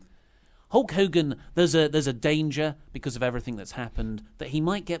perspective, Hulk Hogan, there's a danger because of everything that's happened that he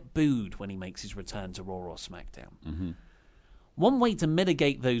might get booed when he makes his return to Raw or SmackDown. One way to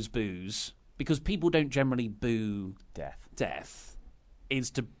mitigate those boos, because people don't generally boo death,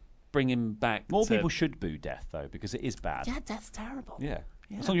 is to bring him back. More people should boo death, though, because it is bad. Yeah, death's terrible. Yeah.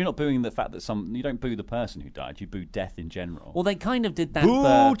 As long as you're not booing the fact that you don't boo the person who died, you boo death in general. Well, they kind of did that.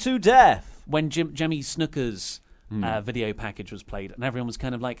 Boo to death! When Jimmy Snooker's video package was played, and everyone was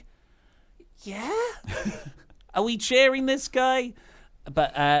kind of like, yeah? Are we cheering this guy?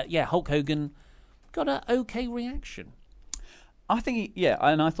 But, Hulk Hogan got an okay reaction. I think,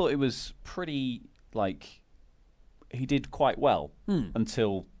 and I thought it was pretty, he did quite well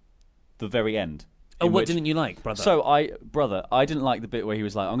until the very end. Oh, what didn't you like, brother? So, I didn't like the bit where he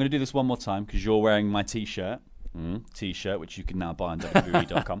was like, I'm going to do this one more time because you're wearing my T-shirt. T-shirt, which you can now buy on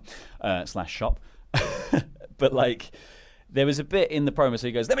WWE.com/shop. But, there was a bit in the promo, so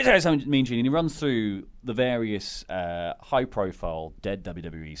he goes, let me tell you something, Mean Gene, and he runs through the various high-profile dead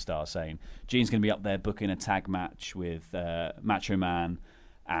WWE stars saying, Gene's going to be up there booking a tag match with Macho Man,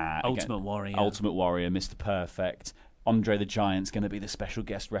 Ultimate Warrior, Mr. Perfect, Andre the Giant's going to be the special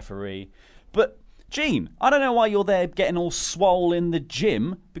guest referee. But, Gene, I don't know why you're there getting all swole in the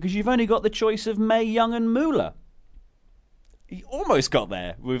gym, because you've only got the choice of Mae Young and Moolah. He almost got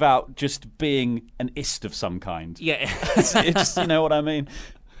there without just being an ist of some kind. Yeah. It's just, you know what I mean?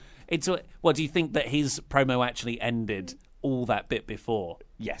 What, do you think that his promo actually ended all that bit before?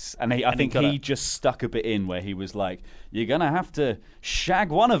 Yes. And I think he just stuck a bit in where he was like, you're going to have to shag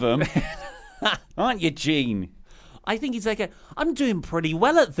one of them. Aren't you, Gene? I think he's like, I'm doing pretty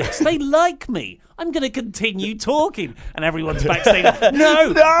well at this. They like me. I'm going to continue talking. And everyone's backstage.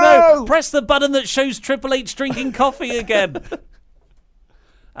 No! Press the button that shows Triple H drinking coffee again.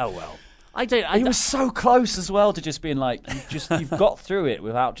 Oh, well. He was so close as well to just being like, you've got through it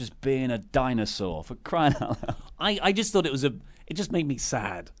without just being a dinosaur, for crying out loud. I just thought it just made me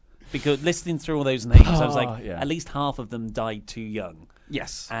sad. Because listening through all those names, I was like, at least half of them died too young.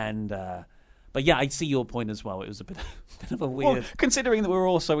 Yes. And... But yeah, I see your point as well. It was a bit of a weird... Well, considering that we're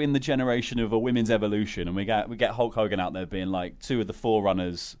also in the generation of a women's evolution, and we get Hulk Hogan out there being like two of the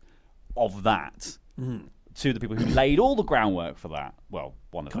forerunners of that to the people who laid all the groundwork for that. Well,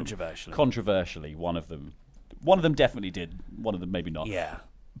 one of them. Controversially, one of them definitely did. One of them maybe not. Yeah.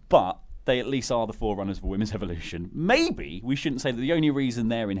 But they at least are the forerunners for women's evolution. Maybe we shouldn't say that the only reason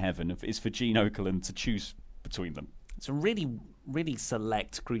they're in heaven is for Gene Okerlund to choose between them. It's a really, really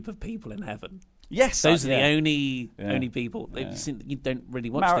select group of people in heaven. Yes, those are the only people. You don't really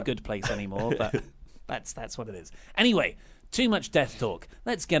watch The Good Place anymore, but that's what it is. Anyway, too much death talk.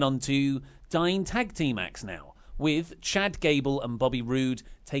 Let's get on to Dying Tag Team acts now, with Chad Gable and Bobby Roode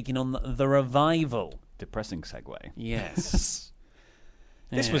taking on the Revival. Depressing segue. Yes.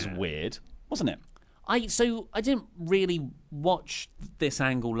 This was weird, wasn't it? I didn't really watch this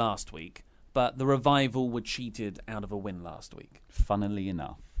angle last week, but the Revival were cheated out of a win last week. Funnily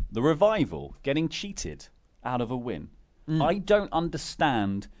enough. The Revival getting cheated out of a win. I don't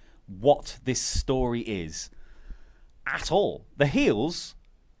understand what this story is at all. The heels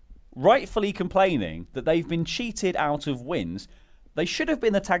rightfully complaining that they've been cheated out of wins. They should have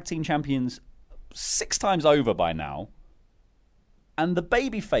been the tag team champions 6 times over by now. And the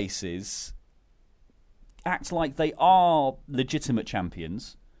baby faces act like they are legitimate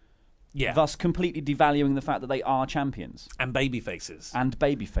champions. Yeah. Thus completely devaluing the fact that they are champions. And baby faces.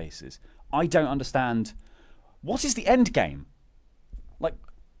 I don't understand. What is the end game? Like,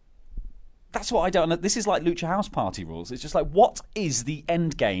 that's what I don't. This is like Lucha House Party rules. It's just like, what is the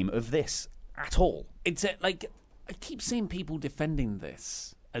end game of this at all? It's like, I keep seeing people defending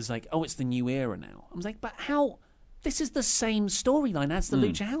this as like, oh, it's the new era now. I was like, but how? This is the same storyline as the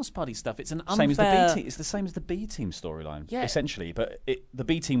Lucha House Party stuff. It's an unfair... Same as the B team. It's the same as the B team storyline, essentially. But the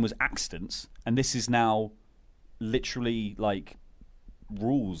B team was accidents, and this is now literally like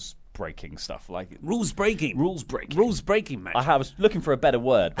rules breaking stuff. Like rules breaking match. I was looking for a better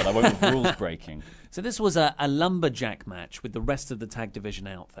word, but I went with rules breaking. So this was a lumberjack match with the rest of the tag division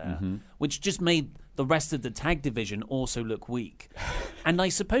out there, which just made the rest of the tag division also look weak. And I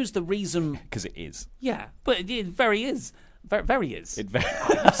suppose the reason... Because it is. Yeah, but it very is. Very is. You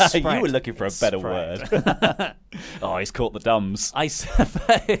were looking for a better word. Oh, he's caught the dumbs. I suppose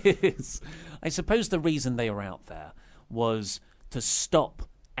the reason they were out there was to stop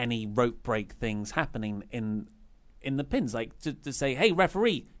any rope break things happening in the pins, like to say, hey,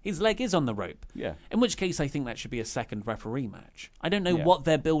 referee, his leg is on the rope. Yeah. In which case, I think that should be a second referee match. I don't know what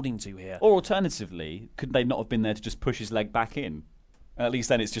they're building to here. Or alternatively, could they not have been there to just push his leg back in? At least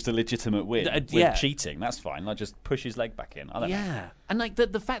then it's just a legitimate win with cheating. That's fine. Like, just push his leg back in. I don't know. And like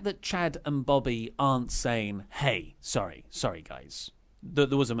the fact that Chad and Bobby aren't saying, hey, sorry guys, there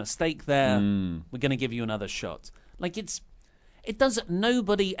was a mistake there. We're going to give you another shot. Like, it does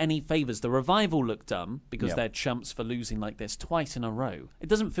nobody any favours. The Revival look dumb because they're chumps for losing like this twice in a row. It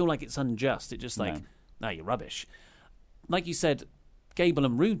doesn't feel like it's unjust. It's just like, no, you're rubbish. Like you said, Gable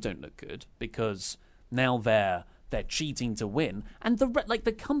and Roode don't look good because now they're cheating to win. And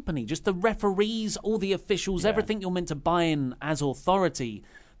the company, just the referees, all the officials, everything you're meant to buy in as authority,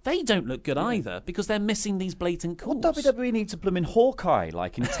 they don't look good either because they're missing these blatant calls. Well, WWE needs to bloom Hawkeye,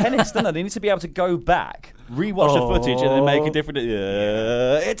 like in tennis, don't they? They need to be able to go back, rewatch the footage, and then make a different...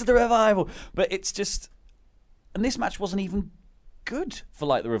 It's the Revival. But it's just... And this match wasn't even good for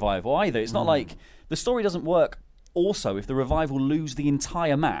like the Revival either. It's not like... The story doesn't work also if the Revival lose the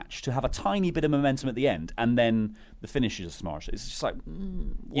entire match to have a tiny bit of momentum at the end and then the finish is a smash. It's just like,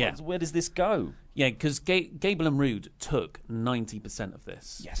 where does this go? Yeah, because Gable and Roode took 90% of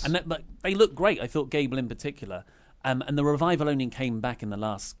this. Yes. And they look great. I thought Gable in particular. And the Revival only came back in the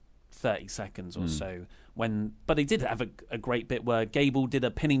last 30 seconds or so. But they did have a great bit where Gable did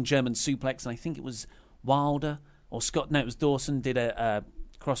a pinning German suplex, and I think it was Wilder or Scott. No, it was Dawson did a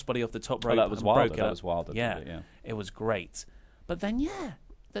crossbody off the top rope. That was Wilder. That was Wilder. Yeah, it was great. But then,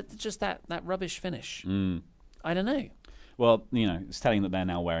 that rubbish finish. I don't know. Well, it's telling that they're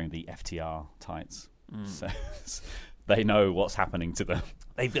now wearing the FTR tights. So they know what's happening to them.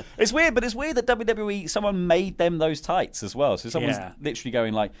 It's weird, but it's weird that WWE, someone made them those tights as well. So someone's literally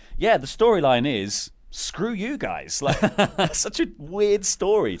going like, the storyline is, screw you guys. Like, such a weird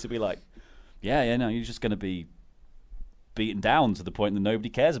story to be like, no, you're just going to be beaten down to the point that nobody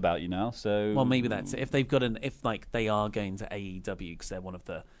cares about you now. So, well, maybe that's it. If they've got if they are going to AEW because they're one of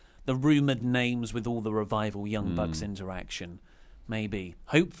the rumored names with all the Revival Young Bucks interaction, maybe,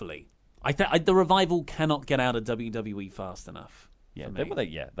 hopefully, the Revival cannot get out of WWE fast enough. Yeah,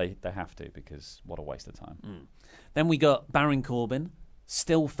 they have to, because what a waste of time. Then we got Baron Corbin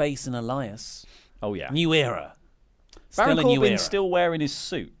still facing Elias. Oh yeah, new era. Baron Corbin still wearing his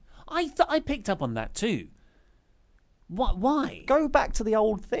suit. I picked up on that too. What? Why? Go back to the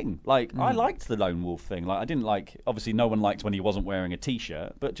old thing. Like, I liked the lone wolf thing. Like, I didn't like... Obviously, no one liked when he wasn't wearing a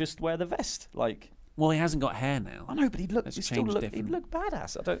T-shirt, but just wear the vest. Like... Well, he hasn't got hair now. I know, but he'd look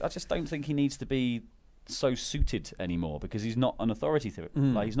badass. I just don't think he needs to be so suited anymore because he's not an authority figure.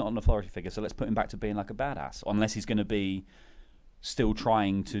 Like, he's not an authority figure, so let's put him back to being like a badass. Unless he's going to be still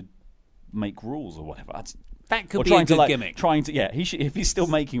trying to make rules or whatever. That could be a good gimmick. He should, if he's still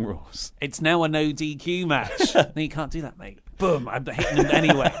making rules. It's now a no DQ match. No, you can't do that, mate. Boom! I'm hitting him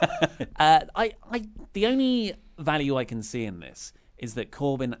anyway. The only value I can see in this is that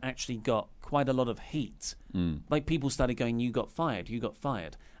Corbin actually got quite a lot of heat. Like, people started going, "You got fired. You got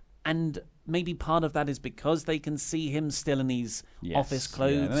fired," and maybe part of that is because they can see him still in his office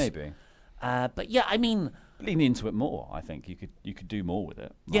clothes. Yeah, maybe. But yeah, I mean, lean into it more. I think you could do more with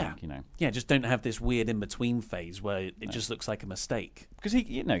it. Just don't have this weird in between phase where it just looks like a mistake. Because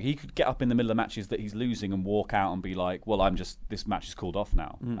he could get up in the middle of matches that he's losing and walk out and be like, "Well, this match is called off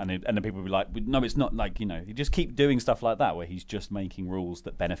now," and then people will be like, "No, it's not." Like, you just keep doing stuff like that where he's just making rules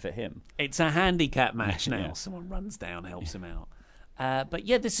that benefit him. It's a handicap match now. Yeah. Someone runs down, helps him out. But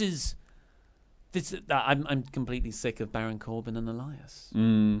yeah, this is. I'm completely sick of Baron Corbin and Elias.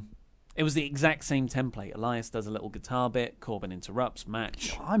 It was the exact same template. Elias does a little guitar bit, Corbin interrupts,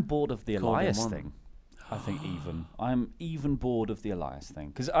 match. I'm bored of the Elias thing. I think I'm even bored of the Elias thing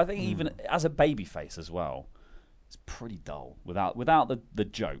because I think even as a babyface as well, it's pretty dull without the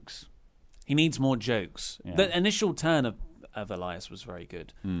jokes. He needs more jokes. Yeah. The initial turn of Elias was very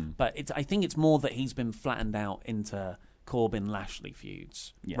good, but I think it's more that he's been flattened out into Corbin-Lashley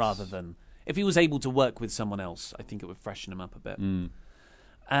feuds rather than if he was able to work with someone else. I think it would freshen him up a bit.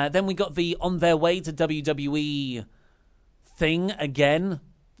 Then we got the on their way to WWE thing again.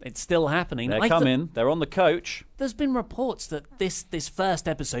 It's still happening. They're coming. They're on the coach. There's been reports that this first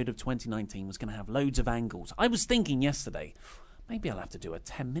episode of 2019 was going to have loads of angles. I was thinking yesterday, maybe I'll have to do a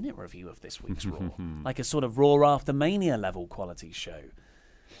 10-minute review of this week's Raw. Like a sort of Raw After Mania level quality show.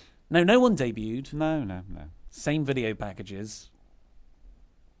 No one debuted. No. Same video packages.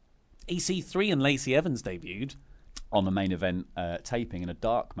 EC3 and Lacey Evans debuted. On the main event taping in a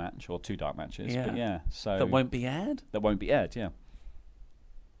dark match, or 2 dark matches. Yeah. But so... That won't be aired? That won't be aired, yeah.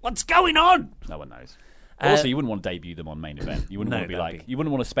 What's going on? No one knows. Also, you wouldn't want to debut them on main event. You wouldn't want to be like... You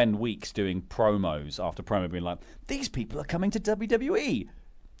wouldn't want to spend weeks doing promos after promo being like, these people are coming to WWE.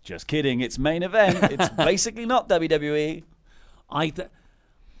 Just kidding, it's main event. It's basically not WWE.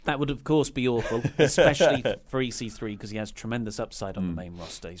 That would, of course, be awful, especially for EC3 because he has tremendous upside on the main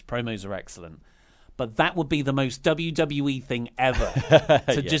roster. His promos are excellent. But that would be the most WWE thing ever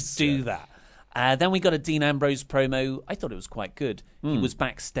to just do that. Then we got a Dean Ambrose promo. I thought it was quite good. He was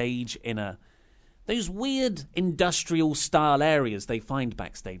backstage in those weird industrial style areas they find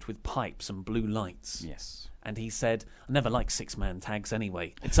backstage with pipes and blue lights. Yes. And he said, I never like 6-man tags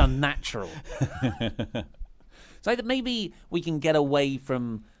anyway. It's unnatural. So that maybe we can get away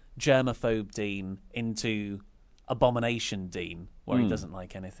from germaphobe Dean into Abomination Dean, where he doesn't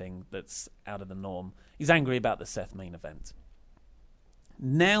like anything that's out of the norm. He's angry about the Seth main event.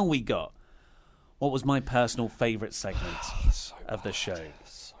 Now we got what was my personal favourite segment of the show,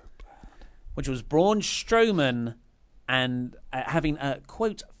 which was Braun Strowman and having a,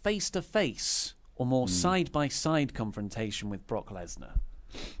 quote, face-to-face or more side-by-side confrontation with Brock Lesnar.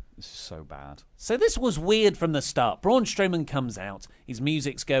 This is so bad. So this was weird from the start. Braun Strowman comes out, his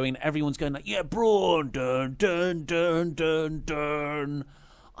music's going, everyone's going like, yeah, Braun, dun, dun, dun, dun, dun.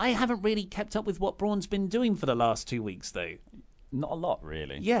 I haven't really kept up with what Braun's been doing for the last 2 weeks, though. Not a lot,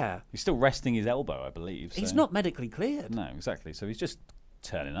 really. Yeah. He's still resting his elbow, I believe. So. He's not medically cleared. No, exactly. So he's just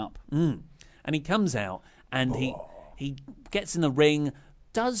turning up. And he comes out, and he gets in the ring,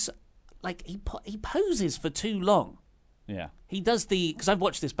 does, like, he poses for too long. Yeah. He does because I've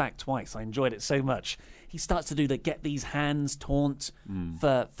watched this back twice. I enjoyed it so much. He starts to do the get these hands taunt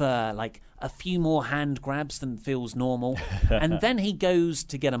for like a few more hand grabs than feels normal. And then he goes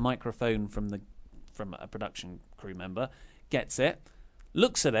to get a microphone from a production crew member, gets it,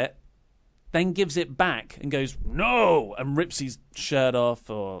 looks at it, then gives it back and goes, no, and rips his shirt off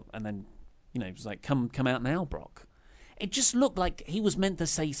and then, it's like, come out now, Brock. It just looked like he was meant to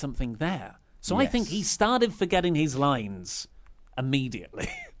say something there. So yes. I think he started forgetting his lines immediately.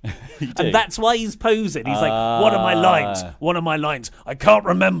 And that's why he's posing. He's like, what are my lines? What are my lines? I can't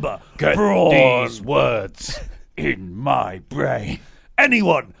remember. Get these words in my brain.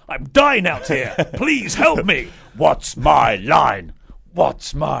 Anyone, I'm dying out here. Please help me. What's my line?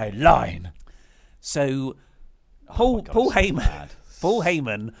 What's my line? So Paul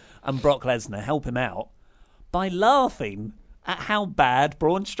Heyman and Brock Lesnar help him out by laughing at how bad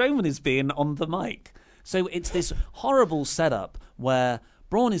Braun Strowman is being on the mic. So it's this horrible setup where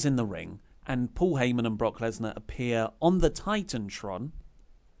Braun is in the ring and Paul Heyman and Brock Lesnar appear on the Titantron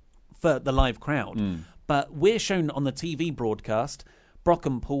for the live crowd. But we're shown on the TV broadcast, Brock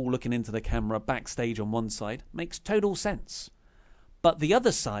and Paul looking into the camera backstage on one side. Makes total sense. But the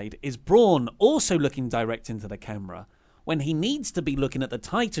other side is Braun also looking direct into the camera when he needs to be looking at the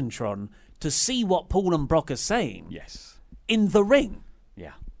Titantron to see what Paul and Brock are saying. Yes. In the ring.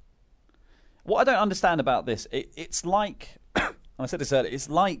 Yeah. What I don't understand about this, it's like... I said this earlier, it's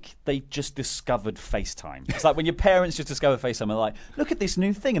like they just discovered FaceTime. It's like when your parents just discover FaceTime, they're like, look at this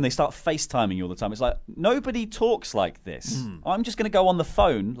new thing, and they start FaceTiming you all the time. It's like, nobody talks like this. I'm just going to go on the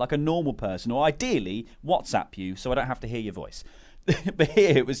phone like a normal person, or ideally, WhatsApp you so I don't have to hear your voice. But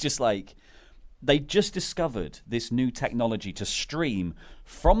here, it was just like, they just discovered this new technology to stream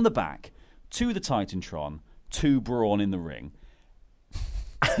from the back to the Titantron to Braun in the ring.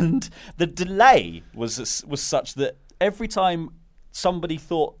 And the delay was such that every time somebody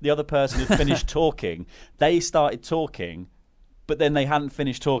thought the other person had finished talking, they started talking, but then they hadn't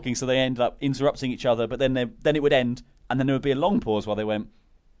finished talking, so they ended up interrupting each other, but then it would end, and then there would be a long pause while they went,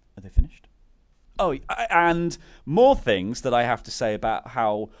 are they finished? Oh, and more things that I have to say about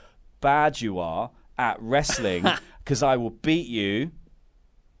how bad you are at wrestling, because I will beat you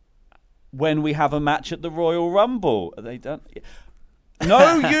when we have a match at the Royal Rumble. Are they done?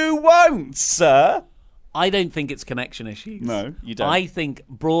 No, you won't, sir. I don't think it's connection issues. No, you don't. I think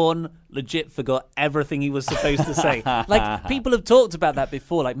Braun legit forgot everything he was supposed to say. Like, people have talked about that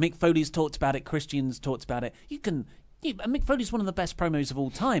before. Like, Mick Foley's talked about it. Christian's talked about it. Mick Foley's one of the best promos of all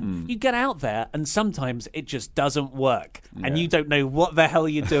time. You get out there, and sometimes it just doesn't work. Yeah. And you don't know what the hell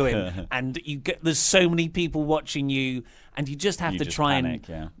you're doing. And there's so many people watching you, and you just have to try panic,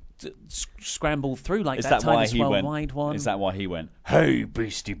 and... scramble through like that Titus Worldwide one. Is that why he went, hey,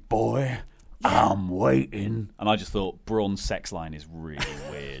 beastie boy, I'm waiting? And I just thought Braun's sex line is really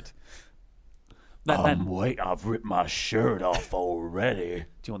weird. I've ripped my shirt off already.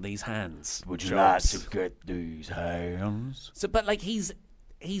 Do you want these hands? Would you like to get these hands? So, but like he's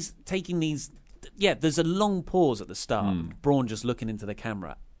taking these... Yeah, there's a long pause at the start. Braun just looking into the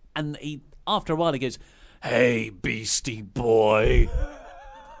camera. And after a while he goes, hey, beastie boy...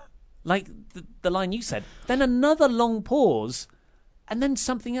 Like the line you said. Then another long pause, and then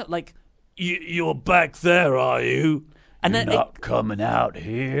something else like, "You're back there, are you?" And You're not coming out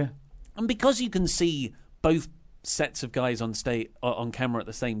here. And because you can see both sets of guys on camera at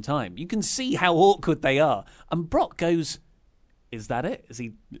the same time, you can see how awkward they are. And Brock goes, "Is that it?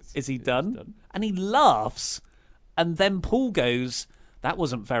 Is he done?" And he laughs, and then Paul goes, "That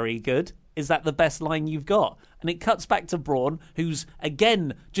wasn't very good. Is that the best line you've got?" And it cuts back to Braun, who's,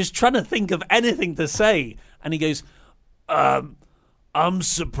 again, just trying to think of anything to say. And he goes, I'm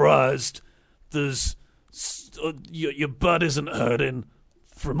surprised there's... your butt isn't hurting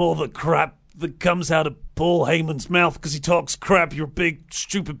from all the crap that comes out of Paul Heyman's mouth because he talks crap, you're a big,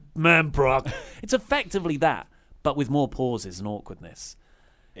 stupid man, Brock. It's effectively that, but with more pauses and awkwardness.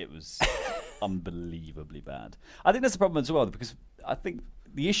 It was unbelievably bad. I think that's the problem as well, because I think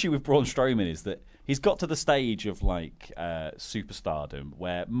the issue with Braun Strowman is that he's got to the stage of like superstardom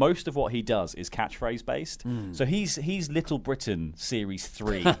where most of what he does is catchphrase based. So he's Little Britain Series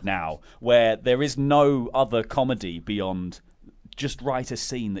 3 now, where there is no other comedy beyond just write a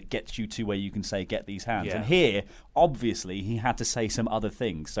scene that gets you to where you can say, get these hands. Yeah. And here, obviously, he had to say some other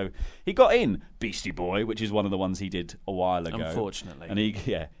things. So he got in Beastie Boy, which is one of the ones he did a while ago. Unfortunately.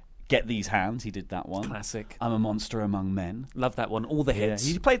 And Get These Hands, he did that one. Classic. I'm a Monster Among Men. Love that one. All the hits.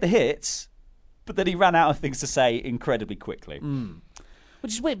 He played the hits, but then he ran out of things to say incredibly quickly.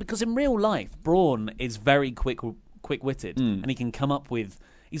 Which is weird, because in real life, Braun is very quick-witted, and he can come up with...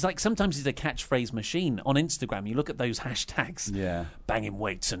 sometimes he's a catchphrase machine. On Instagram, you look at those hashtags. Yeah. Banging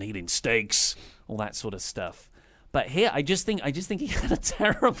weights and eating steaks, all that sort of stuff. But here, I just think he had a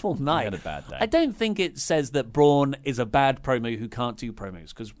terrible night. He had a bad day. I don't think it says that Braun is a bad promo who can't do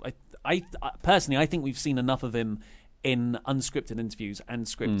promos, because I personally, I think we've seen enough of him in unscripted interviews and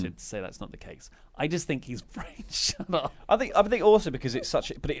scripted to say that's not the case. I just think he's brain shut up. I think also because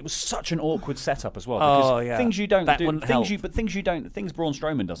it was such an awkward setup as well. Because things you don't do, things Braun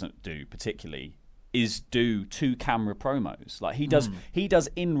Strowman doesn't do particularly is do two-camera promos. Like he does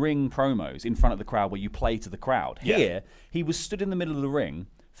in-ring promos in front of the crowd where you play to the crowd. Yeah. Here, he was stood in the middle of the ring,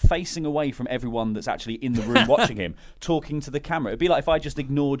 facing away from everyone that's actually in the room watching him, talking to the camera. It'd be like if I just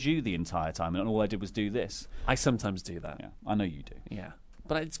ignored you the entire time and all I did was do this. I sometimes do that. Yeah, I know you do. Yeah.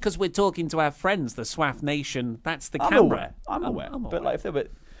 But it's because we're talking to our friends, the SWAF Nation. That's the camera. I'm aware. But like,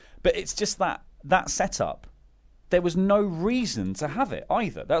 but it's just that setup there was no reason to have it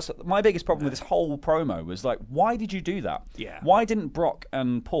either. That's my biggest problem with this whole promo was like, why did you do that? Yeah. Why didn't Brock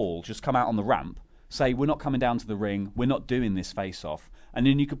and Paul just come out on the ramp, say, we're not coming down to the ring, we're not doing this face-off, and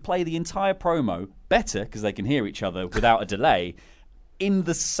then you could play the entire promo better, because they can hear each other without a delay, in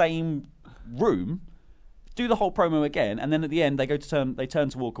the same room, do the whole promo again, and then at the end they turn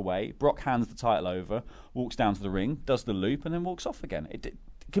to walk away. Brock hands the title over, walks down to the ring, does the loop, and then walks off again. It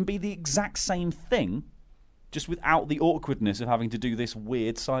can be the exact same thing, just without the awkwardness of having to do this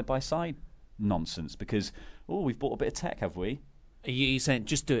weird side-by-side nonsense, because, we've bought a bit of tech, have we? Are you saying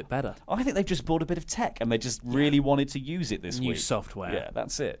just do it better? I think they've just bought a bit of tech, and they just really wanted to use it this week. New software. Yeah,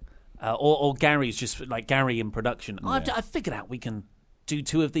 that's it. Or Gary's just, like Gary in production. Yeah. I've figured out we can do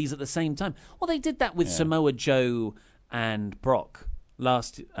 2 of these at the same time. Well, they did that with Samoa Joe and Brock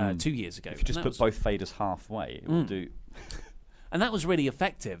 2 years ago. If you just put both faders halfway, it will do. And that was really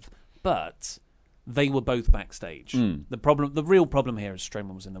effective, but they were both backstage. The real problem here is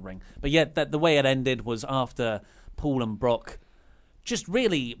Strowman was in the ring. But yet, the way it ended was after Paul and Brock.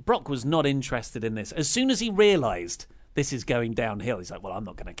 Brock was not interested in this. As soon as he realised this is going downhill, he's like, well, I'm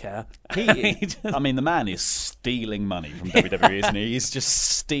not going to care. I mean, the man is stealing money from WWE, isn't he? He's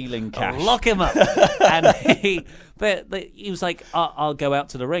just stealing cash. Lock him up. And he was like, I'll go out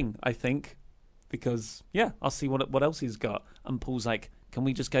to the ring, I think, because, I'll see what else he's got. And Paul's like, can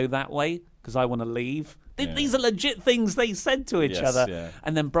we just go that way? Because I want to leave. These are legit things they said to each other. Yeah.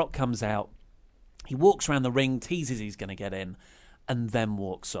 And then Brock comes out. He walks around the ring, teases he's going to get in, and then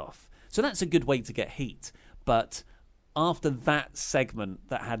walks off. So that's a good way to get heat. But after that segment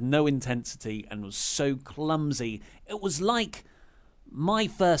that had no intensity and was so clumsy, it was like my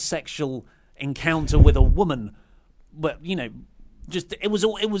first sexual encounter with a woman. But, it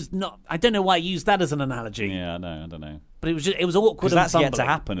was not. I don't know why I used that as an analogy. Yeah, I don't know. But it was awkward. Because that's yet to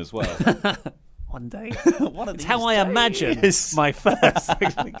happen as well. One day. It's how I imagine my first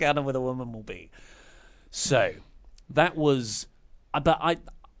sexual encounter with a woman will be. So that was, but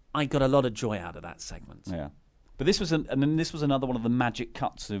I got a lot of joy out of that segment. Yeah, but this was another one of the magic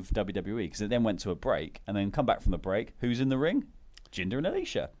cuts of WWE, because it then went to a break and then come back from the break. Who's in the ring? Jinder and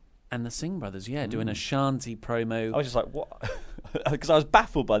Alicia. And the Singh brothers, doing a Shanti promo. I was just like, what? Because I was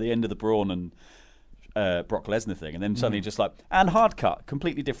baffled by the end of the Braun and Brock Lesnar thing, and then suddenly just like, and hard cut,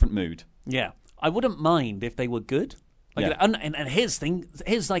 completely different mood. Yeah, I wouldn't mind if they were good. And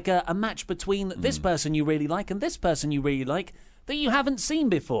here's like a match between this person you really like and this person you really like that you haven't seen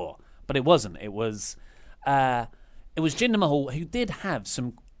before. But it wasn't. It was Jinder Mahal, who did have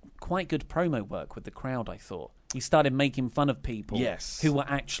some quite good promo work with the crowd, I thought. He started making fun of people who were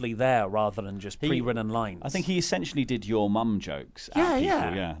actually there rather than just pre-written lines. I think he essentially did your mum jokes at people.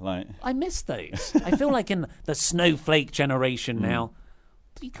 Yeah. Like, I miss those. I feel like in the snowflake generation now,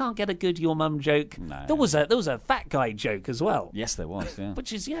 you can't get a good your mum joke. No. There was a fat guy joke as well. Yes, there was.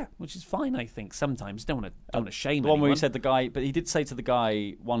 Yeah, which is fine. I think sometimes don't want to shame the one anyone. where he said the guy, but he did say to the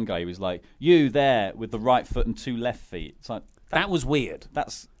guy, one guy, he was like, "You there with the right foot and 2 left feet." It's like that was weird.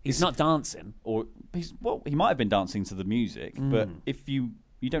 He's not dancing, or he might have been dancing to the music, but if you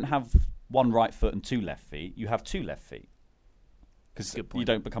don't have 1 right foot and 2 left feet, you have 2 left feet, because you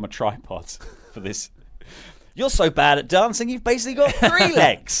don't become a tripod for this. You're so bad at dancing, you've basically got 3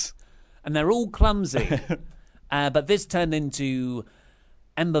 legs. And they're all clumsy. But this turned into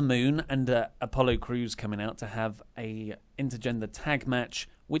Ember Moon and Apollo Crews coming out to have a intergender tag match,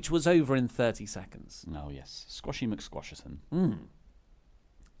 which was over in 30 seconds. Oh, yes. Squashy McSquasherson.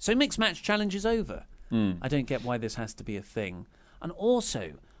 So Mixed Match Challenge is over. I don't get why this has to be a thing. And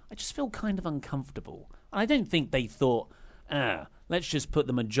also, I just feel kind of uncomfortable. I don't think they thought, let's just put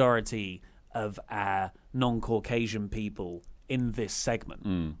the majority of our non-Caucasian people in this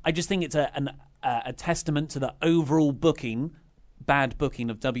segment. I just think it's a testament to the overall bad booking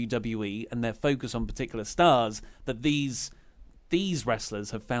of WWE and their focus on particular stars, that these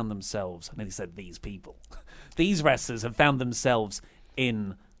wrestlers have found themselves, I nearly said these people, these wrestlers have found themselves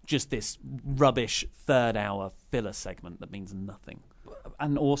in just this rubbish 3rd-hour filler segment that means nothing.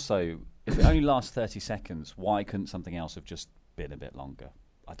 And also, if it only lasts 30 seconds, why couldn't something else have just been a bit longer?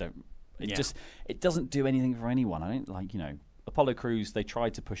 It doesn't do anything for anyone. I don't Apollo Crews, they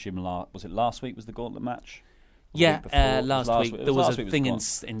tried to push him was it last week was the gauntlet match? Last week. There was a thing in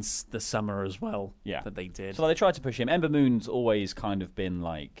the summer as well that they did. So they tried to push him. Ember Moon's always kind of been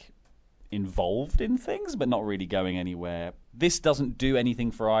like involved in things but not really going anywhere. This doesn't do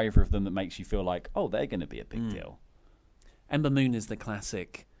anything for either of them that makes you feel like, oh, they're going to be a big deal. Ember Moon is the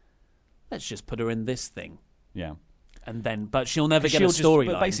classic, let's just put her in this thing. Yeah. And then, but she'll never get a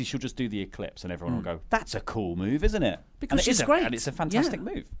storyline. But basically, she'll just do the Eclipse, and everyone will go, "That's a cool move, isn't it?" Because she's great, and it's a fantastic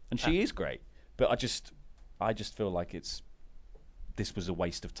move, and she is great. But I just I just feel like this was a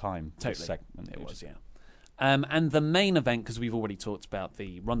waste of time. Totally. This segment. It was, yeah. And the main event, because we've already talked about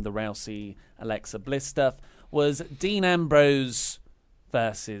the Ronda Rousey, Alexa Bliss stuff, was Dean Ambrose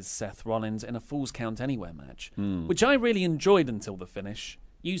versus Seth Rollins in a Falls Count Anywhere match, which I really enjoyed until the finish.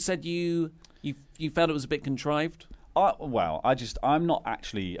 You said you felt it was a bit contrived? I'm not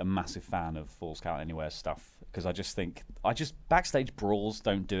actually a massive fan of Falls Count Anywhere stuff, because I just think backstage brawls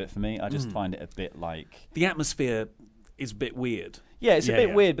don't do it for me. I just find it a bit like... The atmosphere is a bit weird. Yeah, it's a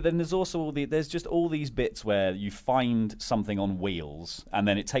bit weird, but then there's also there's just all these bits where you find something on wheels, and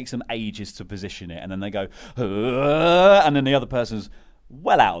then it takes them ages to position it, and then they go, and then the other person's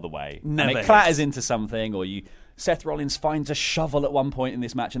well out of the way. Never and it clatters into something, or Seth Rollins finds a shovel at one point in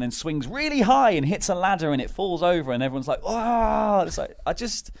this match and then swings really high and hits a ladder and it falls over, and everyone's like, oh, it's like,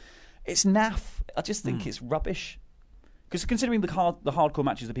 it's naff. I just think it's rubbish. Because considering the hardcore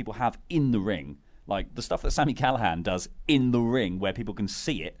matches that people have in the ring, like the stuff that Sami Callihan does in the ring where people can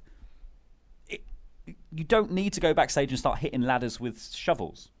see it, you don't need to go backstage and start hitting ladders with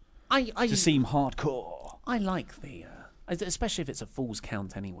shovels to seem hardcore. I like the, especially if it's a Falls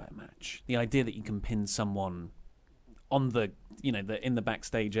Count Anywhere match, the idea that you can pin someone on the in the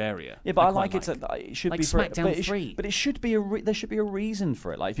backstage area. Yeah, but I like it should like be SmackDown 3. But it should be there should be a reason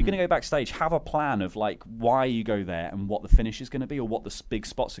for it. Like if you're going to go backstage, have a plan of like why you go there and what the finish is going to be or what the big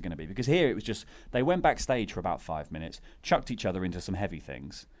spots are going to be. Because here it was just they went backstage for about 5 minutes, chucked each other into some heavy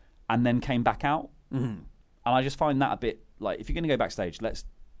things, and then came back out. Mm-hmm. And I just find that a bit like if you're going to go backstage, let's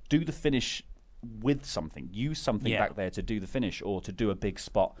do the finish with something. Use something back there to do the finish or to do a big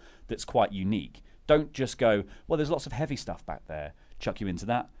spot that's quite unique. Don't just go, well, there's lots of heavy stuff back there. Chuck you into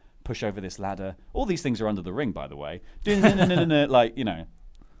that. Push over this ladder. All these things are under the ring, by the way. Like,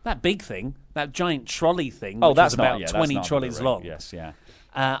 That big thing, that giant trolley thing, which that's was about 20 trolleys long. Yes, yeah.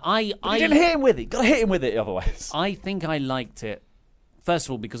 You didn't hit him with it. Got to hit him with it otherwise. I think I liked it, first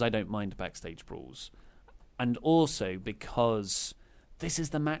of all, because I don't mind backstage brawls. And also because this is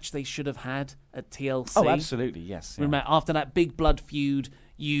the match they should have had at TLC. Oh, absolutely, yes. Yeah. Remember, after that big blood feud,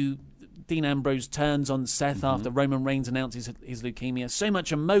 Dean Ambrose turns on Seth after Roman Reigns announces his leukemia. So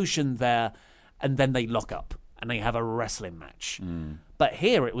much emotion there, and then they lock up and they have a wrestling match. But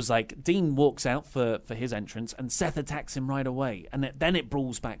here it was like Dean walks out for his entrance and Seth attacks him right away, and then it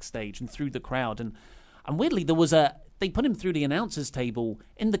brawls backstage and through the crowd. And weirdly, they put him through the announcers table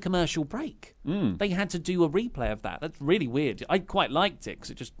in the commercial break. They had to do a replay of that. That's really weird. I quite liked it because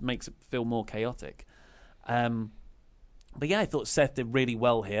it just makes it feel more chaotic. But yeah, I thought Seth did really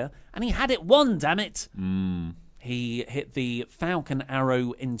well here. And he had it won, damn it. He hit the Falcon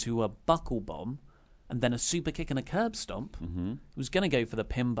Arrow into a buckle bomb and then a super kick and a curb stomp. He was going to go for the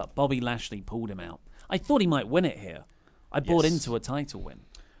pin, but Bobby Lashley pulled him out. I thought he might win it here. I bought into a title win.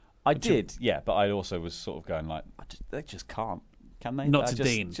 I did, yeah, but I also was sort of going like, they just can't, can they? Not to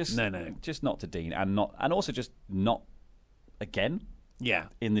Dean. No. Just not to Dean. And also just not again. Yeah.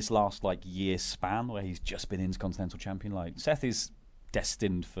 In this last year span where he's just been Intercontinental Champion, Seth is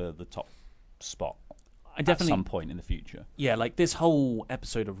destined for the top spot at some point in the future. Yeah, this whole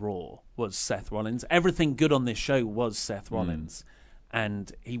episode of Raw was Seth Rollins. Everything good on this show was Seth Rollins,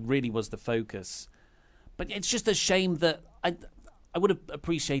 and he really was the focus. But it's just a shame that I would have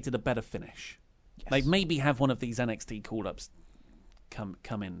appreciated a better finish. Yes. Maybe have one of these NXT call-ups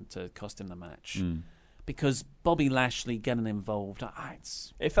come in to cost him the match. Because Bobby Lashley getting involved,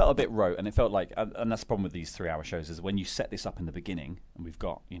 it felt a bit rote, and it felt like, and that's the problem with these 3-hour shows, is when you set this up in the beginning, and we've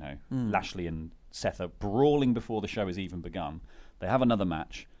got, Lashley and Seth are brawling before the show has even begun. They have another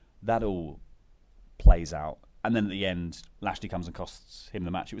match, that all plays out, and then at the end, Lashley comes and costs him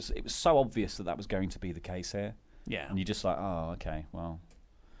the match. It was so obvious that was going to be the case here. Yeah. And you're just like, oh, okay, well,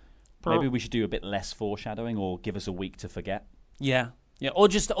 maybe we should do a bit less foreshadowing, or give us a week to forget. Yeah, or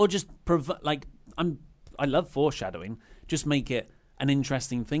just I love foreshadowing. Just make it an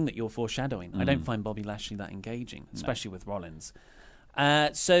interesting thing that you're foreshadowing. I don't find Bobby Lashley that engaging, especially with Rollins.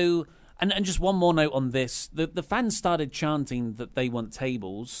 And just one more note on this: the fans started chanting that they want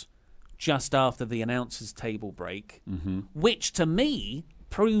tables just after the announcers' table break, which to me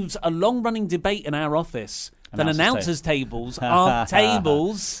proves a long-running debate in our office that announcers' tables aren't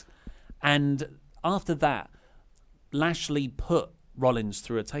tables. And after that, Lashley put Rollins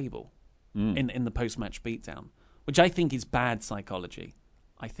through a table in the post-match beatdown, which I think is bad psychology.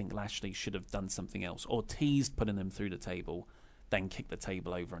 I think Lashley should have done something else, or teased putting him through the table, then kicked the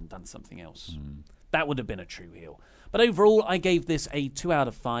table over and done something else. That would have been a true heel. But overall, I gave this a 2 out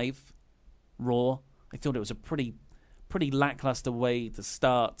of 5 Raw. I thought it was a pretty lackluster way to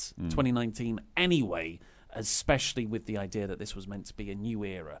start 2019 anyway, especially with the idea that this was meant to be a new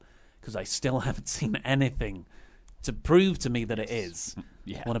era. because I still haven't seen anything to prove to me that it is.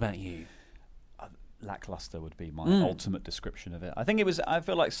 Yeah. What about you? Lackluster would be my ultimate description of it. I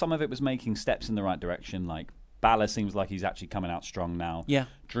feel like some of it was making steps in the right direction. Like Balor seems like he's actually coming out strong now. Yeah.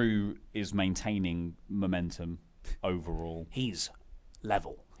 Drew is maintaining momentum overall. He's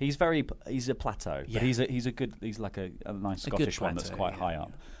level. He's a plateau. Yeah. But he's like a nice Scottish one that's quite high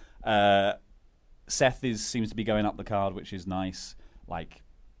up. Seth seems to be going up the card, which is nice. Like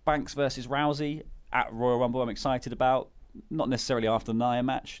Banks versus Rousey at Royal Rumble, I'm excited about. Not necessarily after the Nia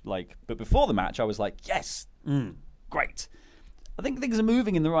match, but before the match, I was like, yes, great. I think things are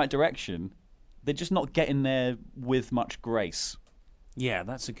moving in the right direction. They're just not getting there with much grace. Yeah,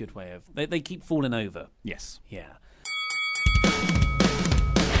 that's a good way of... They keep falling over. Yes. Yeah.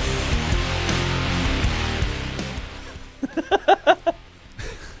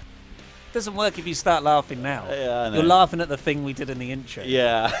 Doesn't work if you start laughing now. Yeah, I know. You're laughing at the thing we did in the intro.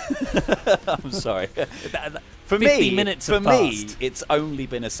 Yeah. I'm sorry. For 50 minutes for have me, passed. it's only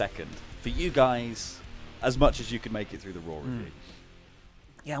been a second. For you guys, as much as you could make it through the Raw review.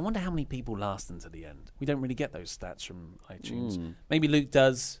 Yeah, I wonder how many people last until the end. We don't really get those stats from iTunes. Maybe Luke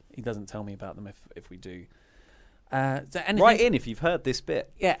does. He doesn't tell me about them if we do. Write in if you've heard this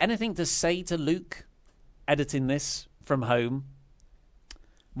bit. Yeah, anything to say to Luke editing this from home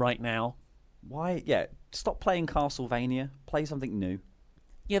right now? Why? Yeah, stop playing Castlevania. Play something new.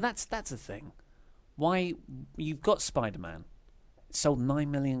 Yeah, that's a thing. Why? You've got Spider-Man. It sold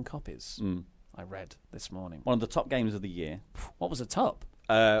 9 million copies. I read this morning. One of the top games of the year. What was the top?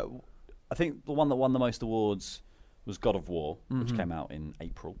 I think the one that won the most awards was God of War, which came out in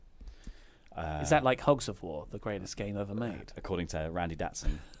April. Is that like Hogs of War, the greatest game ever made? According to Randy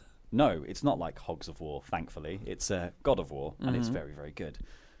Datson. No, it's not like Hogs of War, thankfully. It's God of War, and it's very, very good.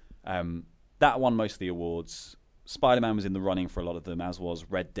 That won most of the awards. Spider-Man was in the running for a lot of them, as was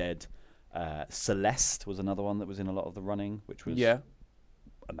Red Dead. Celeste was another one that was in a lot of the running, which was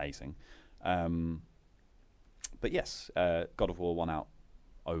amazing. But yes, God of War won out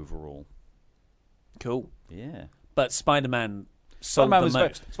overall. Cool. Yeah. But Spider-Man sold the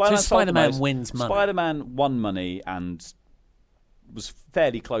most. Spider-Man wins money. Spider-Man won money and was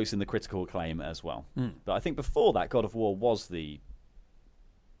fairly close in the critical acclaim as well. But I think before that, God of War was the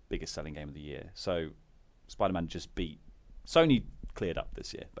biggest selling game of the year. So Spider-Man just beat... Sony cleared up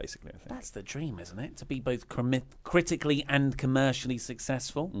this year, basically, I think. That's the dream, isn't it? To be both critically and commercially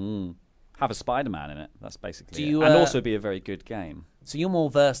successful. Have a Spider-Man in it. That's basically it. And also be a very good game. So you're more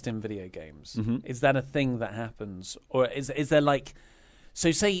versed in video games. Is that a thing that happens? Or is there like...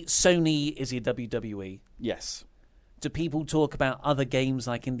 So say Sony is your WWE. Yes. Do people talk about other games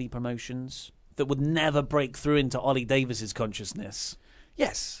like indie promotions that would never break through into Ollie Davis's consciousness?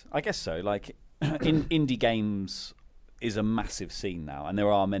 Yes, I guess so. Like, indie games is a massive scene now, and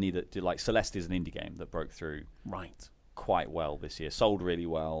there are many that do. Like Celeste is an indie game that broke through quite well this year. Sold really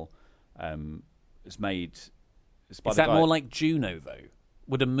well. It's made. Is that more like Juno though?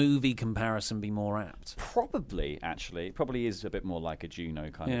 Would a movie comparison be more apt? Probably, actually. It probably is a bit more like a Juno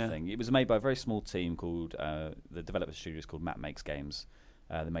kind of thing. It was made by a very small team called the developer studio is called Matt Makes Games.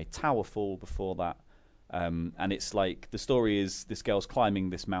 They made Towerfall before that. And it's like the story is this girl's climbing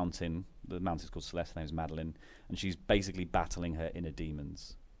this mountain. The mountain's called Celeste. Her name's Madeline, and she's basically battling her inner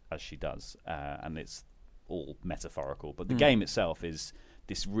demons as she does. And it's all metaphorical, but the game itself is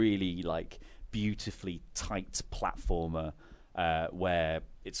this really like beautifully tight platformer where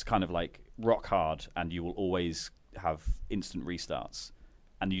it's kind of like rock hard, and you will always have instant restarts,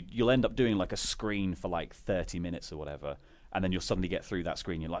 and you'll end up doing like a screen for like 30 minutes or whatever, and then you'll suddenly get through that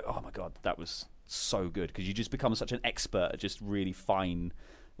screen. You're like, oh my god, that was so good, because you just become such an expert at just really fine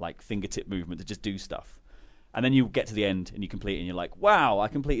like fingertip movement to just do stuff. And then you get to the end and you complete it and you're like, wow, I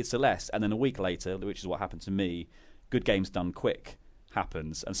completed Celeste. And then a week later, which is what happened to me, Good Games Done Quick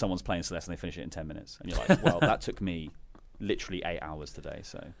happens and someone's playing Celeste and they finish it in 10 minutes. And you're like, well, that took me literally 8 hours today.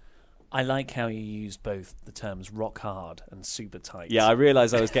 So I like how you use both the terms rock hard and super tight. Yeah, I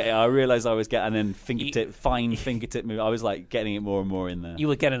realised I was getting, and then fine fingertip move. I was like getting it more and more in there. You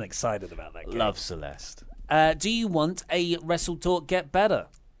were getting excited about that game. Love Celeste. Do you want a Wrestle Talk Get Better?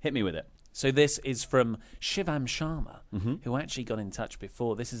 Hit me with it. So this is from Shivam Sharma, who actually got in touch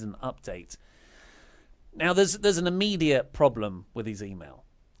before. This is an update. Now, there's an immediate problem with his email.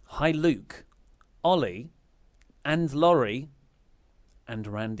 Hi, Luke, Ollie, and Laurie, and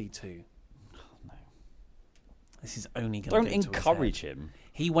Randy too. Oh, no. This is only going to Don't encourage him.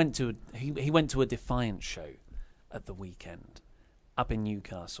 He went to a Defiant show at the weekend up in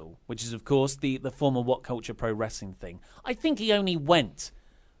Newcastle, which is, of course, the former What Culture Pro Wrestling thing. I think he only went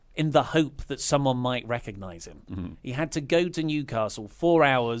in the hope that someone might recognise him. Mm-hmm. He had to go to Newcastle 4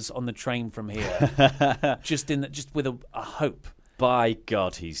 hours on the train from here, just with a hope. By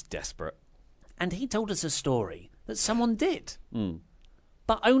God, he's desperate. And he told us a story that someone did,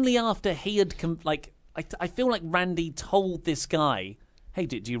 but only after he had I feel like Randy told this guy, "Hey,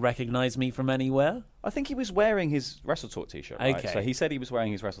 do you recognise me from anywhere?" I think he was wearing his Wrestle Talk t-shirt, right? Okay. So he said he was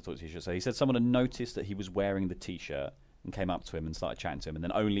wearing his Wrestle Talk t-shirt. So he said someone had noticed that he was wearing the t-shirt and came up to him and started chatting to him, and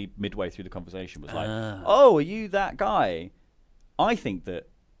then only midway through the conversation was like, "Oh, are you that guy?" I think that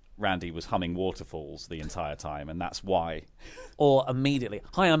Randy was humming Waterfalls the entire time, and that's why. Or immediately,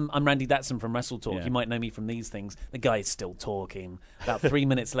 "Hi, I'm Randy Datson from Wrestle Talk. Yeah. You might know me from these things." The guy's still talking. About 3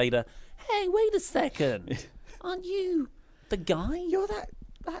 minutes later, "Hey, wait a second. Aren't you the guy? You're that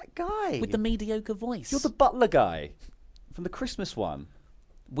guy. With the mediocre voice. You're the butler guy from the Christmas one."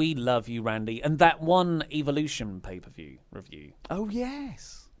 We love you, Randy. And that one Evolution pay-per-view review. Oh,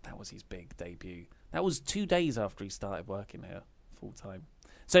 yes. That was his big debut. That was 2 days after he started working here full-time.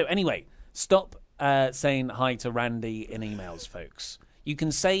 So anyway, stop saying hi to Randy in emails, folks. You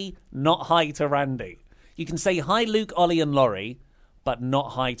can say not hi to Randy. You can say hi, Luke, Ollie, and Laurie, but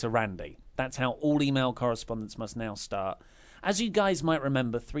not hi to Randy. That's how all email correspondence must now start. As you guys might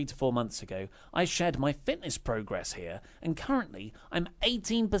remember, 3 to 4 months ago, I shared my fitness progress here, and currently I'm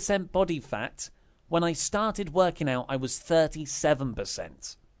 18% body fat. When I started working out, I was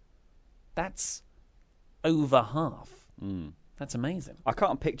 37%. That's over half. That's amazing. I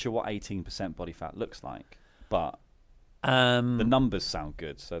can't picture what 18% body fat looks like, but the numbers sound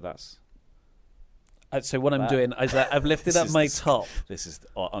good, so that's... So what I'm doing is I've lifted up my top. This is,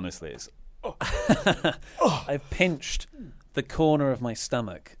 honestly, it's... I've pinched the corner of my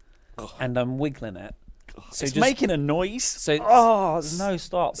stomach, and I'm wiggling it. So it's making a noise. So there's no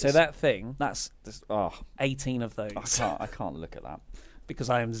stop. So that thing. That's 18 of those. I can't look at that because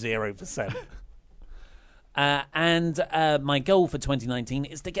I am 0%. And my goal for 2019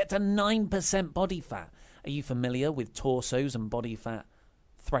 is to get to 9% body fat. Are you familiar with torsos and body fat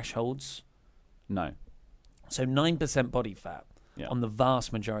thresholds? No. So 9% body fat on the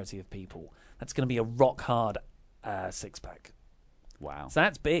vast majority of people. That's going to be a rock hard six-pack. Wow. So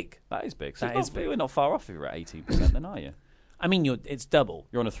that's big. That is big. So that is big. We're not far off if you're at 18% then, are you? I mean, it's double.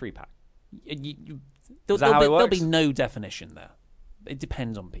 You're on a 3-pack. There'll be no definition there. It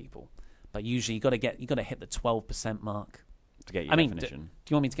depends on people. But usually you got to hit the 12% mark to get your definition.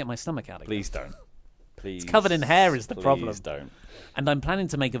 Do you want me to get my stomach out again? Please don't. Please. It's covered in hair is the problem. Please don't. And I'm planning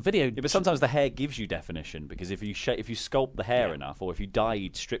to make a video. Yeah, but sometimes the hair gives you definition because if you sculpt the hair enough, or if you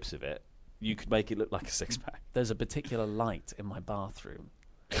dyed strips of it, you could make it look like a 6-pack. There's a particular light in my bathroom,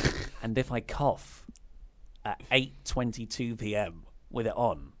 and if I cough at 8:22 p.m. with it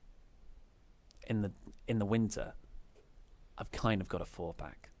on in the winter, I've kind of got a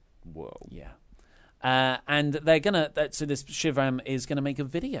 4-pack. Whoa. Yeah. And they're gonna. So this Shivram is gonna make a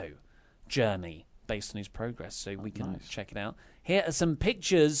video journey based on his progress, so we can check it out. Here are some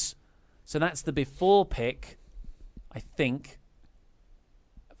pictures. So that's the before pic, I think,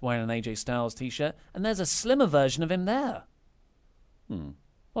 wearing an AJ Styles t-shirt, and there's a slimmer version of him there.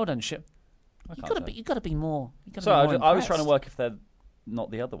 Well done, Shiv. You got to be more. I was trying to work if they're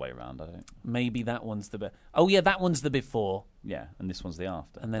not the other way around. I don't. Maybe that one's the. Oh yeah, that one's the before. Yeah, and this one's the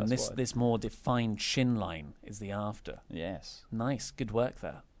after. And then this more defined chin line is the after. Yes. Nice, good work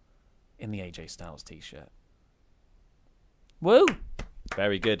there. In the AJ Styles t-shirt. Woo!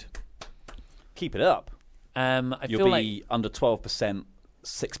 Very good. Keep it up. You'll be under 12%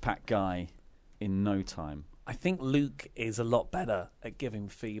 6-pack guy in no time. I think Luke is a lot better at giving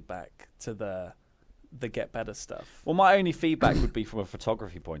feedback to the get better stuff. Well, my only feedback would be from a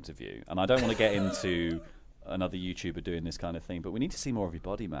photography point of view, and I don't want to get into another YouTuber doing this kind of thing, but we need to see more of your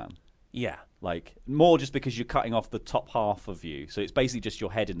body, man. Yeah. Like, more just because you're cutting off the top half of you. So it's basically just your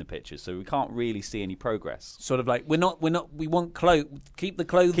head in the picture. So we can't really see any progress. Sort of like, we want clothes. Keep the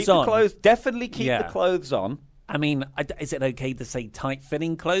clothes on. Definitely keep the clothes on. I mean, is it okay to say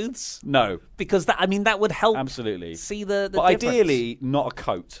tight-fitting clothes? No. Because that would help. Absolutely. See the But difference. ideally, not a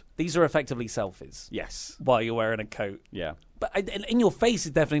coat. These are effectively selfies. Yes. While you're wearing a coat. Yeah. But in your face,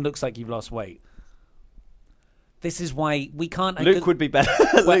 it definitely looks like you've lost weight. This is why we can't. Luke would be better.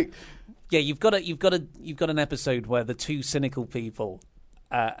 Luke. Yeah, you've got an episode where the two cynical people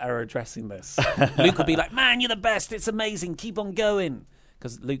are addressing this. Luke would be like, "Man, you're the best. It's amazing. Keep on going."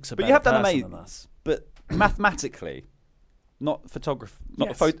 Because Luke's a better person than us. But mathematically, not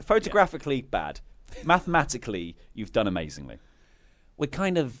photographically bad. Mathematically, you've done amazingly. We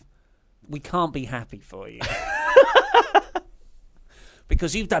can't be happy for you.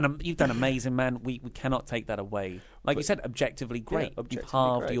 Because you've done amazing, man. We cannot take that away. Like you said, objectively great. Yeah, You've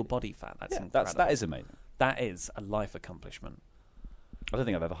halved your body fat. That's incredible. That is amazing. That is a life accomplishment. I don't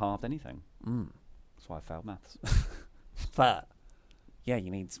think I've ever halved anything. That's why I failed maths. But yeah,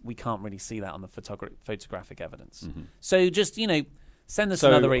 we can't really see that on the photographic evidence. Mm-hmm. So just send us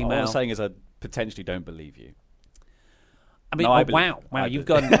another email. What I'm saying is I potentially don't believe you. I mean, wow! You've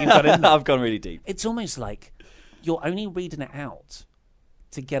gone in there. I've gone really deep. It's almost like you're only reading it out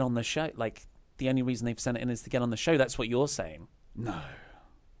to get on the show. Like the only reason they've sent it in is to get on the show. That's what you're saying. No,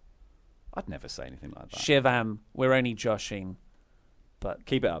 I'd never say anything like that. Shivam, we're only joshing, but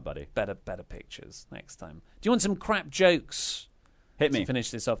keep it up, buddy. Better pictures next time. Do you want some crap jokes? Hit me. To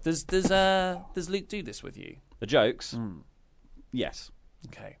finish this off. Does Luke do this with you? The jokes? Yes.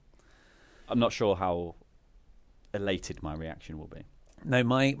 Okay. I'm not sure how elated my reaction will be. No,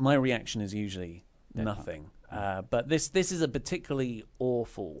 my reaction is usually nothing. But this is a particularly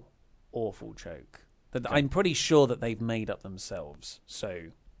awful joke that I'm pretty sure that they've made up themselves. So,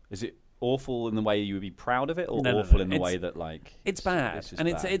 is it awful in the way you would be proud of it, or awful in the way that it's bad? And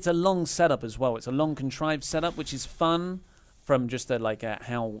it's a long setup as well. It's a long contrived setup, which is fun from just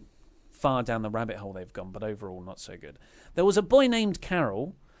how far down the rabbit hole they've gone, but overall not so good. There was a boy named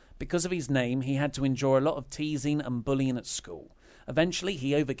Carol. Because of his name, he had to endure a lot of teasing and bullying at school. Eventually,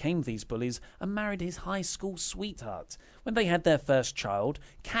 he overcame these bullies and married his high school sweetheart. When they had their first child,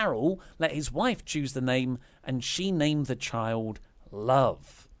 Carol let his wife choose the name, and she named the child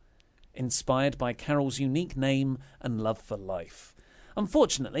Love, inspired by Carol's unique name and love for life.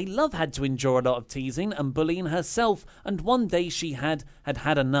 Unfortunately, Love had to endure a lot of teasing and bullying herself, and one day she had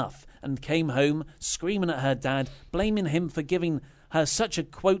enough and came home screaming at her dad, blaming him for giving her such a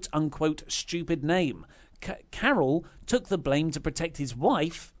quote-unquote stupid name. Carol took the blame to protect his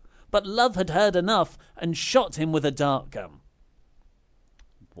wife, but Love had heard enough and shot him with a dart gun.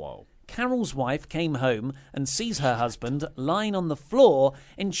 Whoa. Carol's wife came home and sees her husband lying on the floor.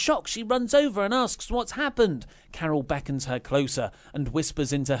 In shock, she runs over and asks what's happened. Carol beckons her closer and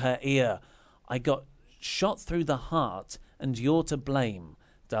whispers into her ear, "I got shot through the heart and you're to blame.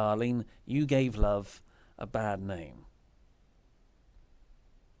 Darling, you gave Love a bad name."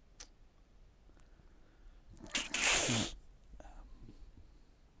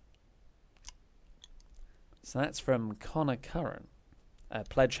 So that's from Connor Curran,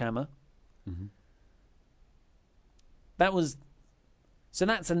 Pledgehammer. Mm-hmm. That's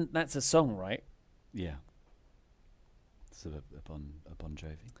a song, right? Yeah. It's a Bon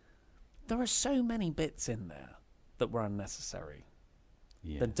Jovi. There are so many bits in there that were unnecessary.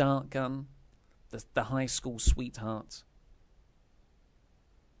 Yeah. The dart gun, the high school sweetheart.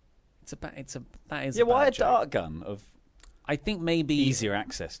 That is. Yeah, why a joke. dart gun of? I think maybe easier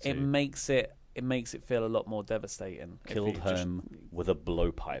access to. It makes it feel a lot more devastating. Killed him with a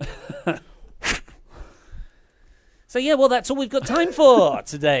blowpipe. So yeah, well, that's all we've got time for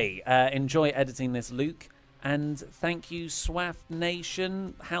today. Enjoy editing this, Luke, and thank you, Swaff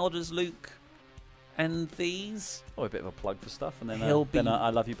Nation. How does Luke end these? Oh, a bit of a plug for stuff, and then then I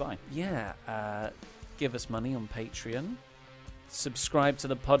love you. Bye. Yeah, give us money on Patreon. Subscribe to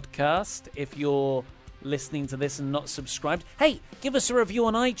the podcast if you're listening to this and not subscribed. Hey, give us a review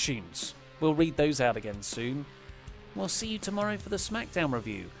on iTunes. We'll read those out again soon. We'll see you tomorrow for the SmackDown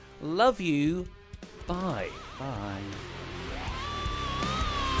review. Love you. Bye. Bye.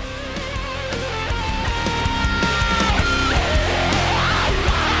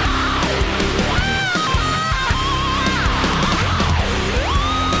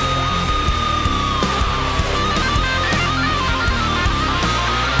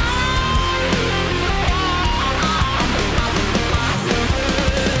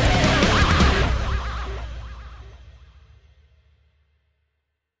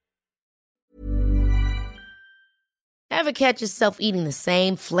 Ever catch yourself eating the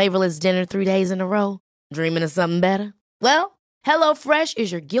same flavorless dinner 3 days in a row? Dreaming of something better? Well, HelloFresh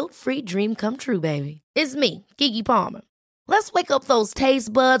is your guilt-free dream come true, baby. It's me, Keke Palmer. Let's wake up those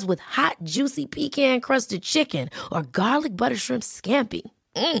taste buds with hot, juicy pecan-crusted chicken or garlic butter shrimp scampi.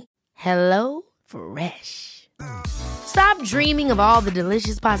 Hello Fresh. Stop dreaming of all the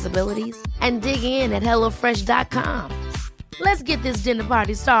delicious possibilities and dig in at HelloFresh.com. Let's get this dinner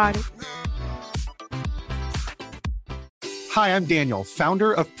party started. Hi, I'm Daniel,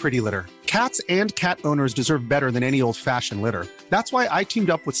 founder of Pretty Litter. Cats and cat owners deserve better than any old-fashioned litter. That's why I teamed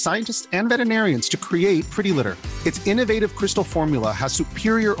up with scientists and veterinarians to create Pretty Litter. Its innovative crystal formula has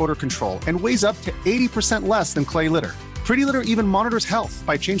superior odor control and weighs up to 80% less than clay litter. Pretty Litter even monitors health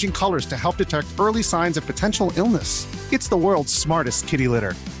by changing colors to help detect early signs of potential illness. It's the world's smartest kitty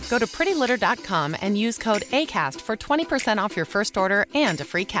litter. Go to prettylitter.com and use code ACAST for 20% off your first order and a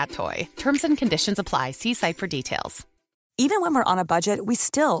free cat toy. Terms and conditions apply. See site for details. Even when we're on a budget, we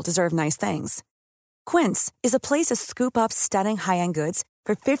still deserve nice things. Quince is a place to scoop up stunning high-end goods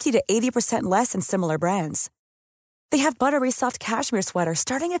for 50 to 80% less than similar brands. They have buttery soft cashmere sweaters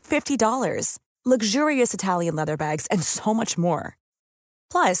starting at $50, luxurious Italian leather bags, and so much more.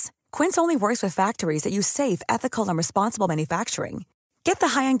 Plus, Quince only works with factories that use safe, ethical, and responsible manufacturing. Get the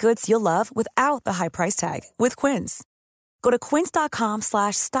high-end goods you'll love without the high price tag with Quince. Go to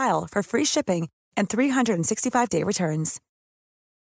quince.com/style for free shipping and 365-day returns.